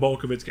 the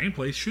bulk of its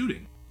gameplay is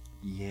shooting.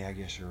 Yeah, I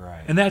guess you're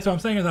right. And that's what I'm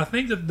saying is I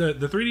think that the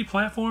 3D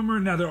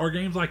platformer, now there are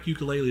games like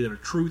Yooka-Laylee that are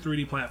true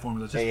 3D platformers.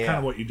 That's just kind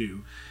of what you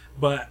do.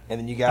 But and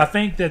then you got, I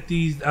think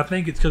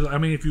it's because, I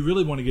mean, if you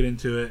really want to get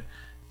into it,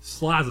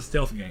 Sly's a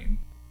stealth game.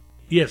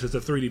 Yes, it's a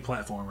 3D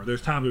platformer.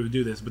 There's times we would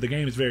do this, but the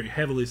game is very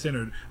heavily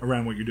centered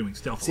around what you're doing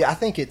stealth. See, I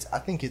think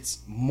it's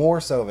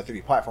more so of a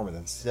 3D platformer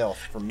than stealth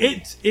for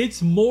me.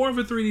 It's more of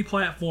a 3D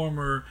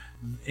platformer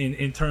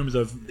in terms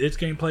of its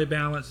gameplay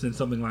balance than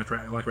something like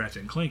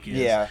Ratchet and Clank is.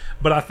 Yeah.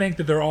 But I think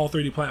that they're all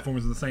 3D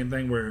platformers in the same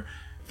thing where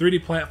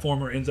 3D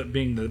platformer ends up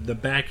being the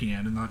back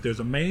end, and like there's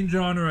a main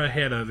genre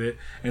ahead of it,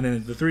 and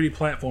then the 3D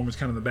platformer is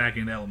kind of the back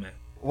end element.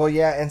 Well,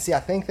 yeah, and see,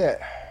 I think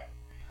that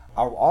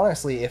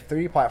honestly, if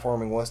 3D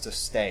platforming was to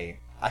stay,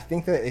 I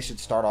think that it should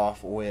start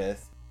off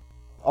with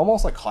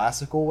almost like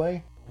classical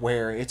way,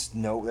 where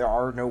there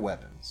are no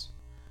weapons.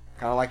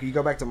 Kind of like you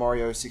go back to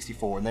Mario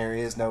 64 and there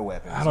is no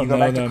weapons. I don't you go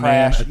know back though, to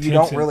Crash, man. you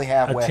don't really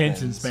have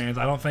attention weapons. spans.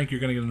 I don't think you're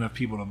going to get enough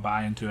people to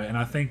buy into it, and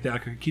I think that I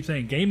could keep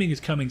saying gaming has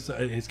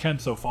come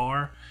so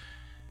far.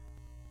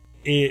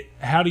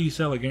 How do you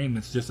sell a game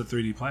that's just a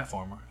 3D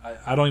platformer?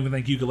 I don't even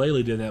think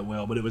Yooka-Laylee did that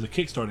well, but it was a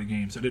Kickstarter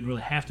game, so it didn't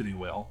really have to do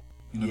well.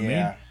 You know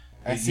what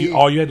I mean?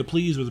 All you had to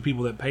please was the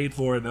people that paid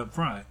for it up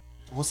front.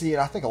 Well, see,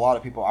 I think a lot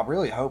of people, I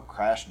really hope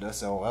Crash does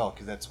sell well,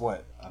 because that's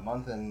what, a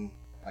month and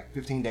like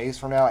 15 days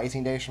from now,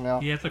 18 days from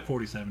now? Yeah, it's like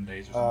 47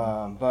 days or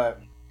something.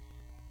 But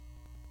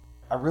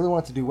I really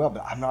want it to do well,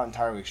 but I'm not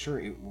entirely sure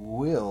it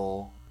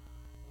will,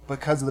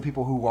 because of the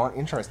people who aren't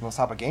interested in those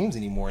type of games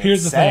anymore.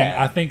 Here's the thing.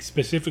 I think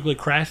specifically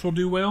Crash will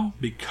do well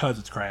because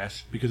it's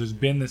Crash. Because there's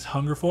been this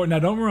hunger for it. Now,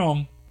 don't get me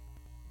wrong.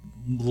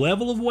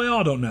 Level of well,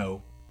 I don't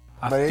know.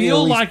 I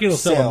feel like it'll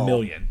sell 1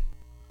 million.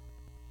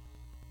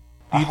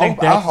 Do you think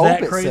that's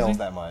that crazy? It sells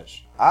that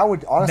much. I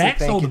would honestly think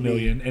think sold 1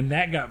 million, and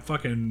that got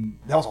fucking...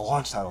 That was a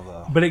launch title,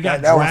 though. But it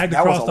got dragged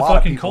across the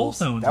fucking cold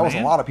zones, That was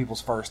a lot of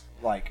people's first,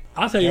 like...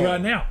 I'll tell you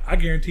right now, I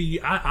guarantee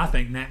you, I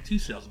think Knack 2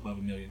 sells above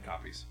 1 million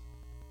copies.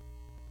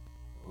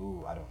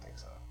 Ooh, I don't think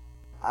so.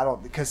 I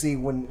don't... Because, see,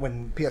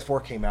 when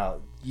PS4 came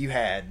out,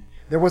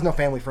 there was no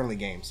family-friendly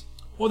games.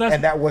 Well,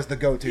 and that was the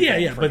go-to.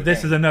 Yeah, but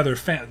this is another.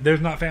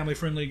 There's not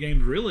family-friendly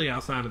games really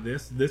outside of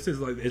this. This is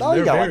like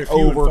they're very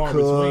few and far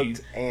between.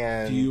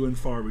 Few and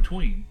far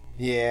between.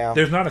 Yeah,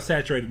 there's not a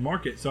saturated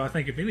market, so I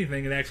think if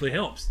anything, it actually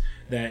helps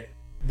that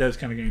those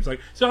kind of games.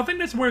 So I think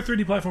that's where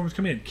 3D platformers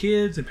come in.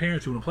 Kids and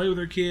parents who want to play with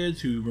their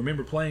kids, who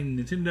remember playing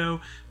Nintendo,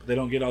 but they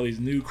don't get all these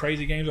new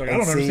crazy games. Like I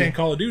don't understand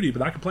Call of Duty,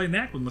 but I can play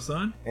Knack with my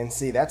son. And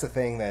see, that's a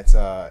thing that's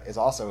is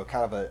also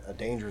kind of a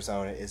danger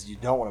zone. Is you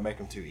don't want to make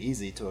them too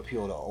easy to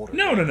appeal to older.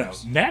 No.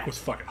 Knack was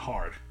fucking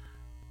hard.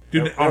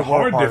 Dude, on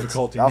hard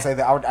difficulty. I'll say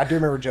that. I do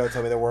remember Joe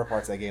told me there were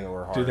parts of that game that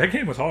were hard. Dude, that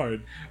game was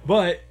hard,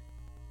 but.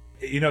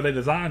 They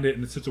designed it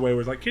in such a way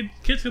where it's like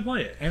kids could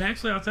play it. And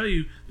actually, I'll tell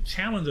you, the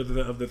challenge of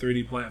the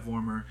 3D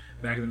platformer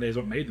back in the day is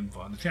what made them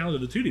fun. The challenge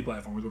of the 2D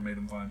platformer is what made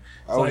them fun.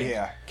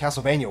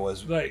 Castlevania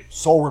was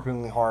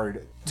soul-rippingly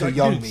hard to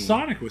young me.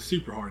 Sonic was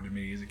super hard to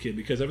me as a kid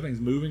because everything's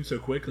moving so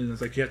quickly, and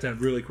it's like you have to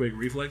have really quick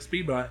reflex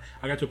speed. But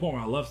I got to a point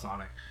where I love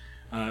Sonic.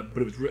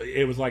 But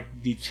it was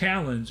like the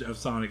challenge of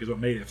Sonic is what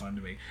made it fun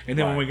to me. And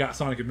then when we got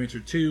Sonic Adventure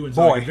 2 and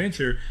Sonic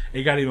Adventure,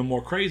 it got even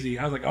more crazy.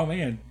 I was like, oh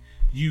man.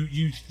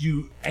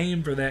 You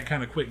aim for that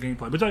kind of quick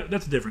gameplay, but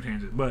that's a different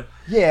tangent. But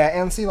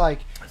yeah, and see, like,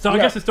 so I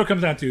guess it still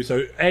comes down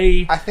to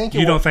I think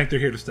you don't think they're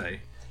here to stay.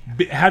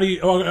 How do you?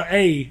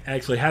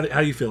 Actually, how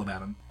do you feel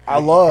about them?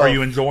 Are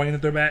you enjoying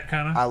that they're back?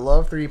 Kind of. I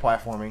love 3D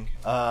platforming,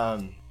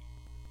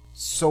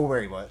 so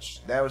very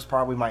much. That was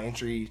probably my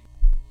entry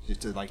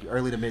to like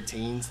early to mid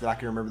teens that I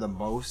can remember the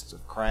most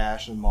of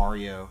Crash and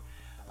Mario.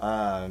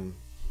 Are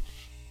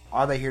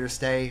they here to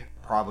stay?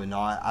 Probably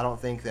not. I don't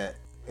think that.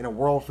 In a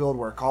world filled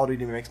where Call of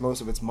Duty makes most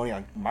of its money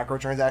on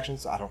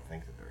microtransactions, I don't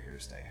think that they're here to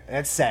stay. And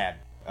it's sad.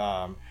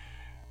 But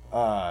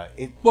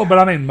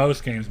I mean,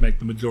 most games make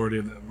the majority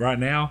of them. Right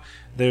now,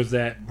 there's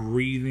that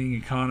breathing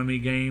economy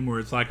game where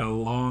it's like a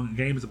long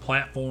game is a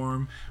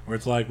platform where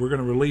it's like we're going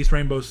to release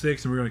Rainbow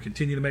Six and we're going to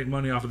continue to make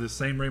money off of this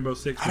same Rainbow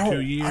Six for 2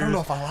 years. I don't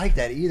know if I like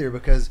that either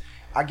because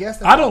I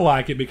guess I don't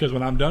like it because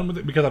when I'm done with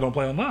it, because I don't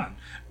play online.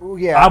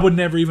 Yeah, I would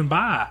never even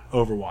buy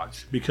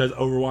Overwatch because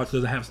Overwatch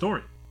doesn't have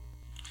story.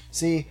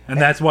 See, And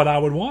that's what I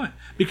would want.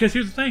 Because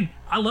here's the thing.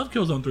 I love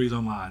Killzone 3's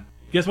online.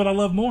 Guess what I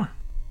love more?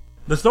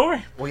 The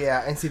story. well,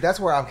 yeah, and see, that's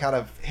where I'm kind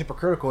of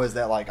hypocritical. Is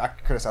that like I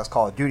criticize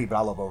Call of Duty, but I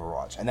love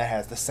Overwatch, and that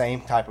has the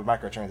same type of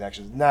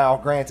microtransactions. Now,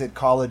 granted,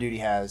 Call of Duty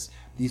has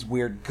these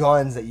weird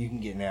guns that you can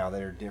get now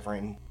that are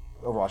different.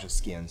 Overwatch has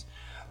skins,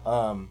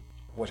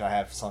 which I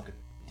have sunk a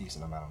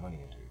decent amount of money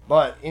into.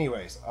 But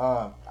anyways,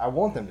 I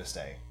want them to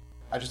stay.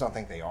 I just don't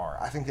think they are.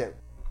 I think that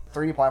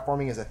 3D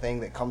platforming is a thing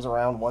that comes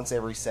around once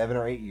every 7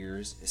 or 8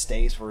 years. It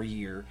stays for a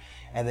year,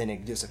 and then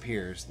it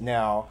disappears.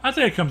 Now, I'd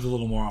say it comes a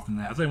little more often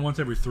than that. I'd say once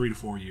every 3 to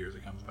 4 years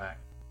it comes back.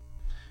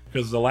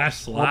 Because the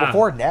last Sly... well,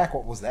 before NAC,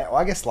 what was that? Well,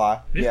 I guess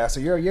Sly. Yeah. Yeah, so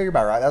you're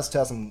about right. That was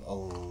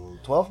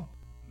 2012?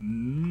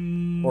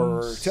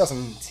 Or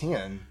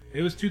 2010.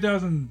 It was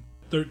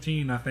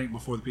 2013, I think,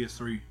 before the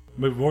PS3.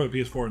 Before the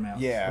PS4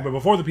 announced. Yeah. But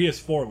before the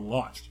PS4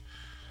 launched.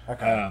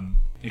 Okay.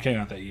 It came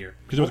out that year.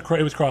 Because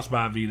it was crossed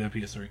by Vita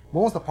PS3.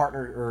 What was the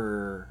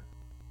Partners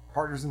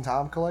in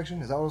Time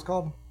collection? Is that what it was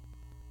called?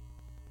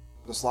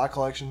 The Sly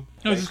collection?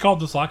 No, it's just called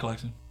the Sly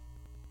Collection.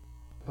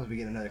 Supposed to be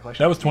getting another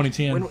collection. That was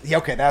 2010. Yeah,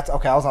 okay, that's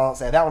okay. I was on to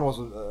say that one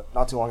was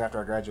not too long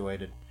after I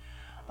graduated,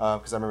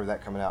 because I remember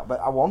that coming out. But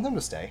I want them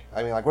to stay.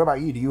 I mean, like, what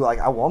about you? Do you like?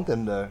 I want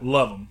them to.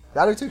 Love them.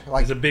 I do too.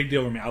 Like, It's a big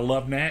deal for me. I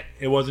love Knack.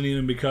 It wasn't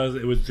even because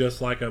it was just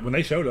like when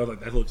they showed it, I was like,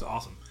 that looks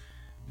awesome.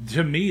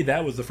 To me,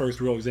 that was the first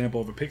real example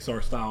of a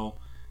Pixar style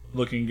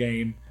looking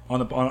game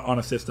on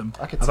a system.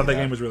 I thought that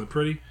game was really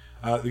pretty.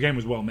 The game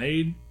was well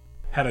made,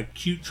 had a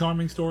cute,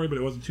 charming story, but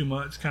it wasn't too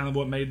much. Kind of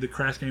what made the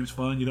Crash games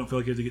fun. You don't feel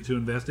like you have to get too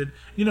invested.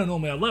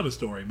 Normally I love a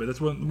story, but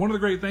that's one of the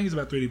great things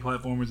about 3D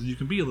platformers is you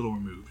can be a little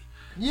removed.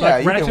 yeah,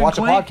 Like you Ratchet can watch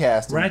and a Clank,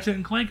 podcast. and- Ratchet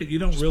and Clank, you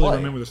don't really play.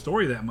 remember the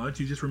story that much.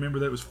 You just remember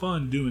that it was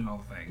fun doing all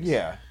the things.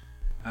 Yeah.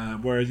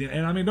 Whereas,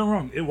 and I mean, don't get me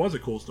wrong, it was a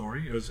cool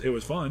story. It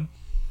was fun.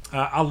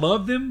 I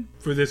love them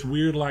for this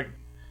weird, like,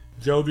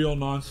 jovial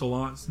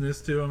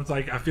nonchalanceness to them. It's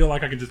like I feel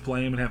like I can just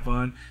play them and have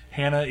fun.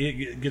 Hannah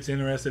gets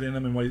interested in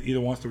them and either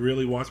wants to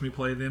really watch me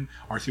play them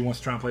or she wants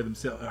to try and play them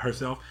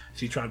herself.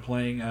 She tried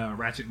playing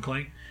Ratchet and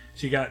Clank.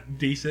 She got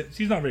decent.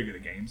 She's not very good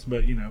at games,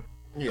 but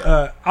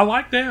Yeah. I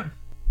like that.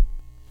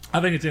 I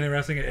think it's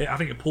interesting. I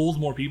think it pulls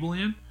more people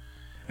in,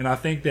 and I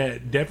think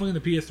that definitely in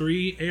the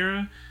PS3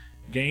 era,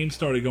 games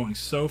started going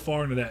so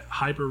far into that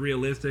hyper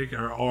realistic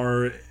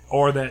or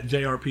that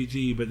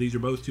JRPG, but these are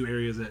both two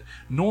areas that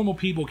normal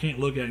people can't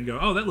look at and go,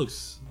 oh, that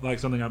looks like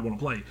something I'd want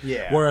to play.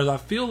 Yeah. Whereas I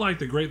feel like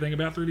the great thing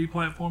about 3D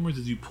platformers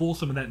is you pull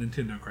some of that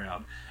Nintendo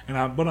crowd.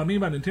 And what I mean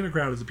by Nintendo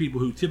crowd is the people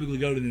who typically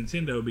go to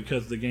Nintendo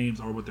because the games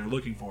are what they're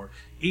looking for.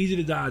 Easy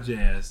to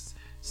digest,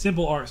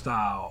 simple art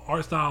style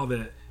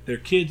that their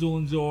kids will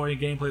enjoy,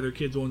 gameplay their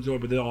kids will enjoy,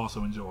 but they'll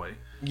also enjoy.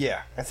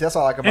 Yeah. And see, that's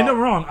what I like about. And no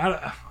wrong,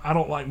 I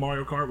don't like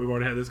Mario Kart. We've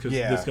already had this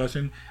Yeah.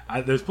 discussion.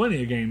 There's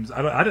plenty of games.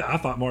 I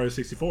thought Mario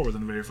 64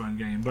 wasn't a very fun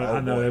game, but Oh,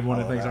 I know boy. everyone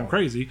Oh, thinks that I'm one.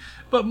 crazy.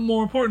 But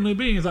more importantly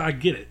being is I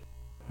get it.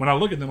 When I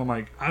look at them, I'm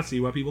like, I see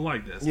why people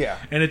like this. Yeah.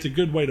 And it's a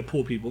good way to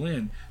pull people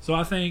in. So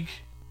I think,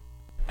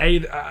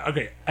 A,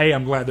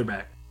 I'm glad they're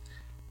back.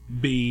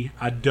 B,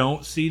 I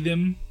don't see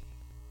them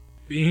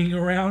being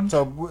around.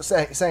 So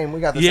same.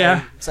 We got the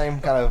Yeah. same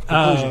kind of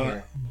conclusion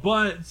here.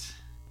 But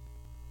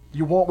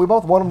We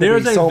both want them to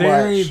there's be a so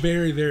very, much.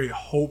 very, very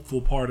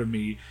hopeful part of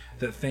me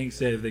that thinks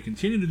that if they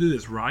continue to do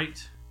this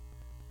right,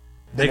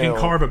 they can They'll-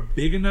 carve a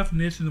big enough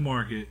niche in the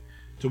market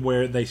to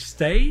where they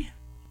stay,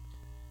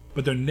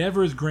 but they're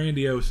never as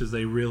grandiose as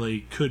they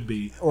really could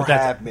be. Or but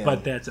that's, have been.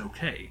 But that's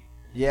okay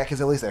Yeah,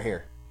 because at least they're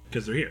here.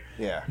 because they're here.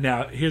 Yeah.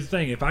 Now, here's the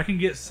thing. If I can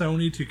get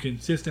Sony to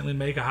consistently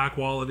make a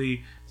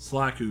high-quality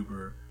Sly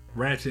Cooper,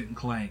 Ratchet and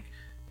Clank,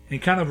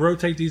 and kind of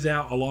rotate these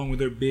out along with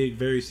their big,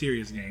 very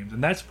serious games.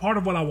 And that's part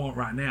of what I want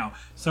right now.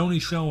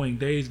 Sony showing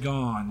Days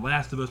Gone,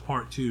 Last of Us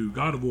Part 2,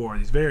 God of War,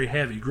 these very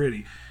heavy,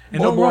 gritty.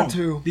 And World don't War wrong,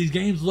 II. these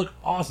games look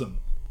awesome.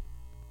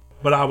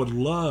 But I would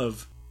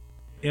love,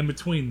 in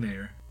between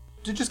there,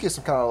 To just get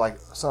some kind of like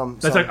some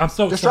I'm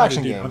so distraction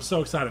excited, dude. game. I'm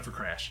so excited for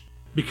Crash.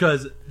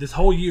 Because this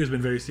whole year has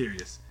been very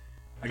serious.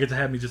 I get to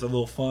have me just a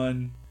little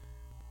fun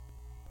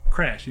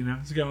Crash, It's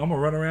I'm gonna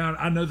run around.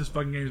 I know this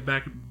fucking game's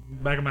back of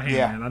my hand,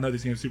 Yeah. man. I know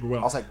these games super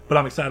well. I was like- but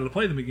I'm excited to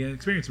play them again,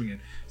 experience them again.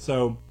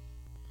 So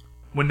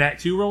when NAC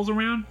 2 rolls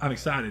around, I'm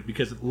excited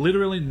because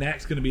literally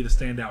NAC's gonna be the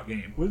standout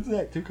game. When did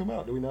that 2 come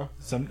out? Do we know?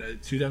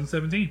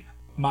 2017.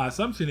 My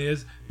assumption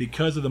is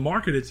because of the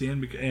market it's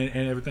in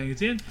and everything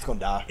it's in, It's gonna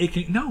die. it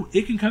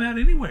can come out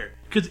anywhere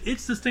because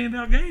it's the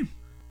standout game.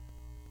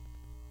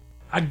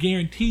 I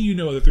guarantee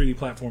no other 3D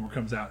platformer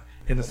comes out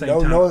in the same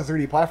time. No other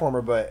 3D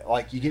platformer, but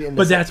like you get into.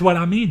 But that's what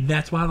I mean.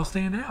 That's why it'll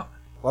stand out.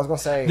 I was gonna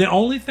say. The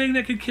only thing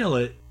that could kill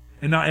it,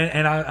 and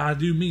I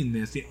do mean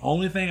this, the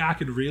only thing I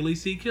could really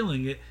see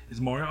killing it is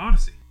Mario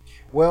Odyssey.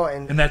 Well,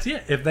 And that's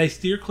it. If they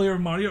steer clear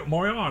of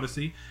Mario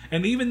Odyssey,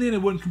 and even then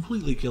it wouldn't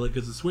completely kill it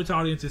because the Switch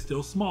audience is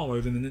still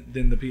smaller than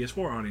the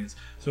PS4 audience.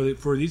 So that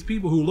for these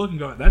people who look and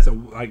go, that's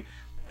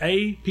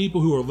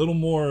people who are a little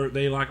more,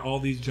 they like all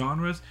these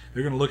genres,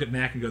 they're going to look at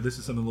NAC and go, this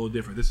is something a little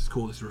different. This is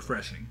cool. This is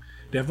refreshing.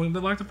 Definitely they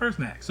like the first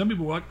NAC. Some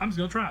people were like, I'm just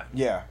going to try it.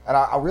 yeah, and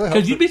I really hope.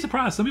 Because you'd be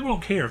surprised. Some people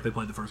don't care if they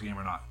played the first game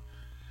or not.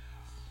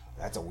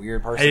 that's a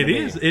weird person.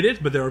 It is,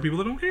 but there are people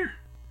that don't care.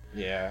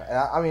 Yeah, and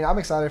I mean, I'm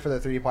excited for the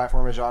 3D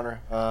platformer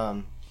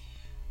genre.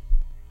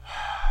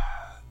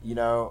 You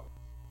know,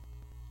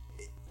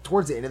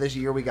 towards the end of this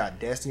year, we got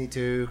Destiny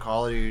 2,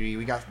 Call of Duty.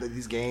 We got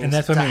these games, and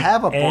that's what I mean.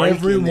 Have a break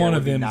every in there one would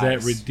of be them is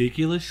nice. that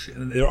ridiculous.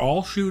 They're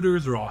all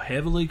shooters. They're all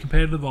heavily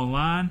competitive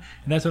online,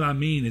 and that's what I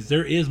mean. Is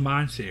there is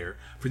mindshare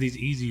for these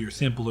easier,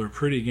 simpler,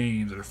 pretty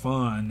games that are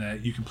fun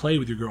that you can play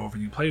with your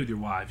girlfriend, you can play with your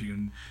wife, you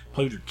can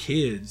play with your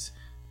kids.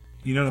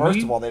 You know what I mean?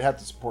 First of all, they'd have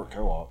to support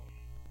co-op.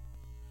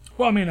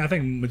 Well, I mean, I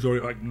think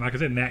majority, like I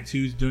said, Knack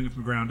 2 is doing it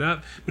from the ground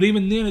up. But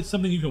even then, it's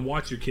something you can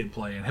watch your kid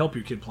play and help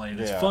your kid play, and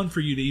it's fun for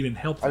you to even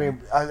help them. I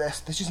mean, they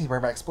just need to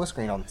bring back split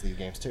screen onto these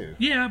games too.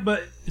 Yeah,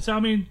 but so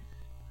I mean,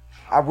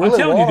 I really I'm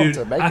telling want you, them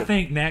dude. to make I it.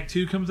 think Knack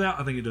 2 comes out.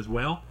 I think it does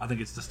well. I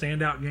think it's the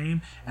standout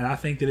game, and I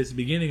think that it's the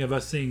beginning of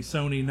us seeing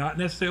Sony not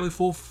necessarily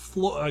full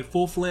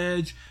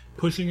fledged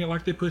pushing it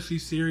like they push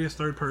these serious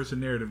third person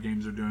narrative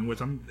games are doing.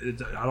 Which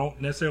I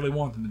don't necessarily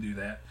want them to do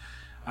that.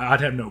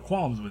 I'd have no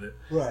qualms with it.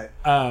 Right.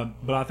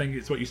 But I think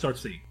it's what you start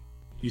to see.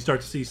 You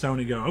start to see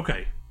Sony go,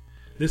 okay,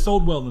 this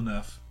sold well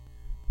enough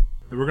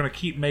that we're going to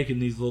keep making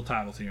these little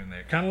titles here and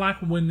there. Kind of like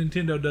when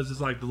Nintendo does this,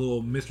 like the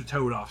little Mr.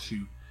 Toad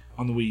offshoot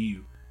on the Wii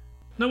U.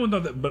 No one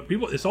thought that, but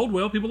it sold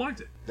well. People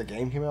liked it. The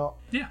game came out?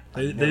 Yeah.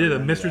 They did a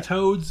Mr.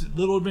 Toad's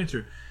Little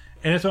Adventure.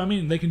 And that's what I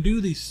mean. They can do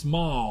these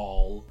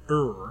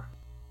smaller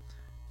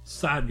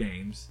side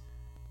games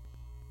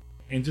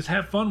and just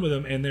have fun with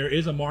them. And there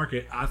is a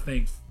market, I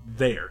think,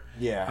 there.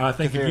 Yeah. I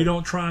think if you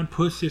don't try and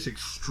push this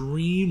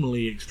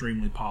extremely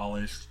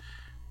polished,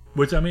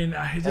 which I mean,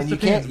 it just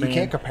depends, man. You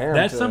can't compare them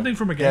That's to something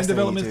from a game Destiny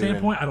development 2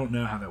 standpoint. I don't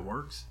know how that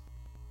works.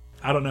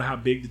 I don't know how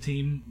big the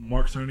team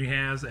Mark Cerny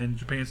has and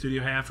Japan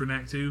Studio have for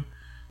Knack 2.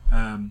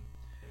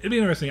 It'd be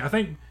interesting. I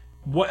think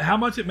how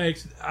much it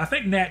makes. I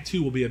think Knack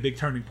 2 will be a big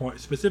turning point,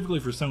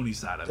 specifically for Sony's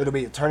side of it. It'll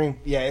be a turning.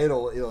 Yeah,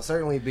 it'll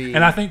certainly be.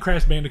 And I think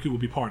Crash Bandicoot will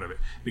be part of it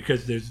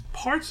because there's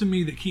parts of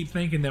me that keep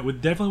thinking that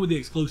definitely with the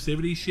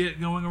exclusivity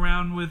shit going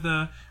around with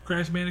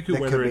Crash Bandicoot,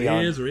 whether it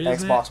is or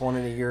isn't, Xbox One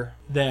in a year,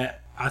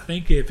 that I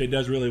think if it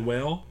does really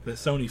well, that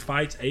Sony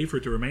fights A for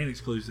it to remain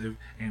exclusive,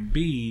 and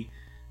B,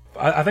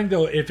 I think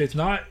though if it's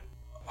not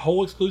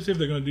whole exclusive,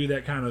 they're going to do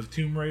that kind of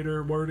Tomb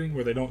Raider wording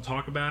where they don't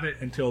talk about it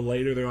until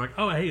later. They're like,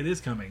 oh hey, it is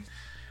coming.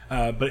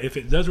 But if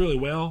it does really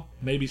well,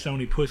 maybe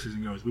Sony pushes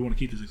and goes, we want to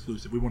keep this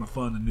exclusive. We want to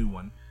fund a new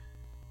one.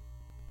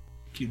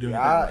 Keep doing it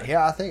that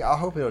way. I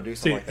hope it'll do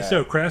something like that.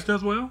 So Crash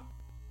does well.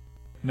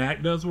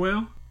 Knack does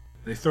well.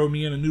 They throw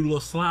me in a new little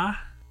Sly.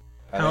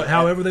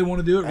 However they want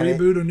to do it,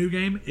 reboot or new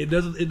game, it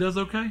does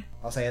okay.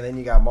 I'll say, and then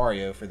you got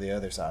Mario for the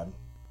other side.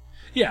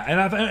 Yeah,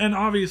 and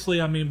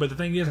obviously, I mean, but the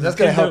thing is, that's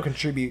going to help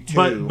contribute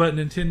to. But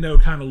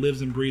Nintendo kind of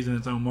lives and breathes in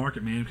its own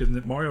market, man, because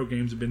Mario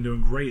games have been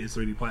doing great as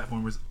 3D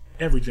platformers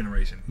every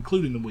generation,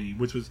 including the Wii,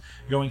 which was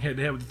going head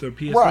to head with the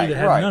PS3 that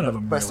had none of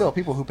them. But really. Still,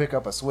 people who pick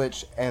up a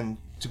Switch, and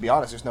to be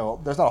honest, there's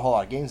not a whole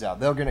lot of games out.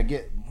 They're going to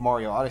get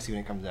Mario Odyssey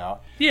when it comes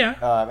out. Yeah,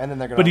 and then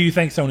they're going. But do you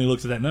think Sony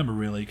looks at that number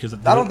really? Because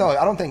I don't know.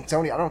 I don't think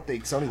Sony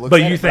looks.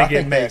 But at you it, think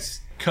it makes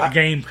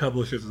game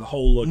publishers as a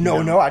whole look?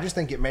 No. I just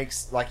think it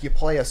makes, like, you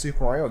play a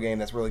Super Mario game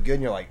that's really good,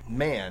 and you're like,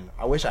 man,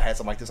 I wish I had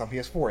something like this on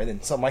PS4. And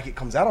then something like it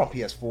comes out on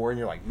PS4, and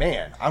you're like,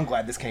 man, I'm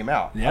glad this came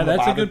out. Yeah,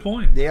 that's a good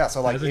point. Yeah,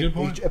 so like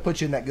it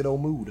puts you in that good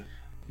old mood.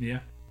 Yeah.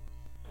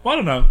 Well,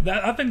 I don't know.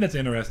 I think that's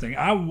interesting.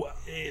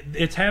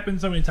 It's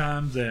happened so many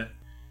times that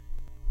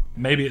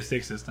maybe it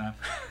sticks this time.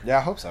 Yeah,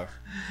 I hope so.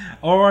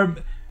 Or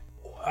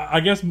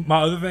I guess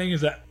my other thing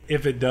is that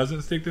if it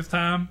doesn't stick this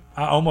time,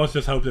 I almost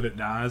just hope that it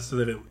dies so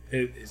that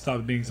it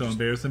stops being so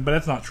embarrassing. But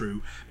that's not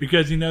true.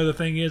 Because, the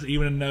thing is,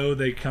 even though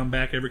they come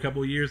back every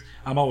couple of years,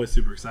 I'm always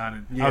super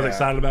excited. Yeah. I was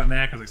excited about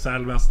Knack. I was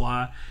excited about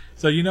Sly.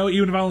 So,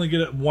 even if I only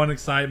get one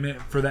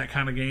excitement for that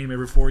kind of game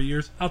every 4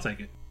 years, I'll take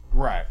it.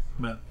 Right.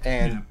 But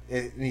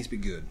it needs to be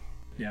good.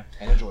 Yeah.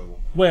 And enjoyable.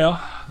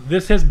 Well,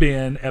 this has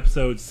been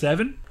episode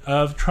 7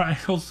 of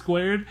Triangle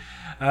Squared.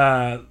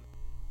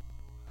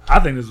 I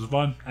think this was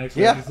fun,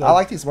 actually. Yeah, I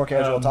like these more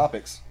casual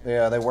topics.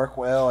 Yeah, they work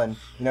well, and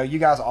you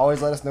guys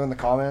always let us know in the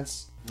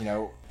comments.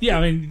 Yeah,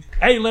 I mean,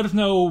 hey, let us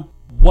know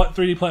what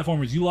 3D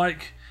platformers you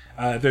like.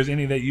 If there's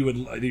any that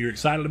you're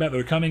excited about that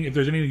are coming, if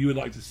there's any that you would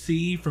like to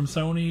see from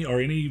Sony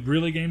or any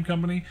really game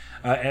company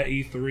at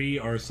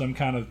E3 or some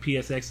kind of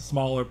PSX,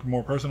 smaller,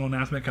 more personal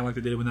announcement, kind of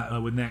like they did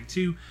with Knack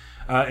 2.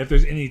 If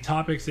there's any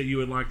topics that you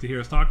would like to hear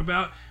us talk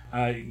about,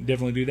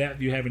 definitely do that.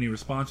 If you have any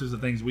responses to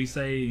things we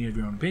say, you have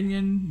your own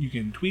opinion, you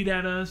can tweet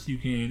at us, you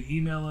can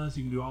email us,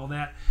 you can do all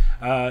that.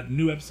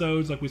 New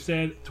episodes, like we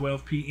said,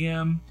 12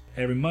 p.m.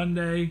 every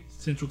Monday,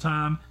 Central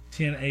Time,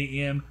 10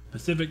 a.m.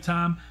 Pacific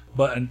Time.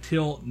 But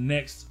until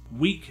next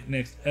week,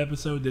 next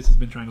episode, this has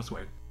been Triangle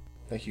Squared.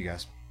 Thank you,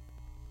 guys.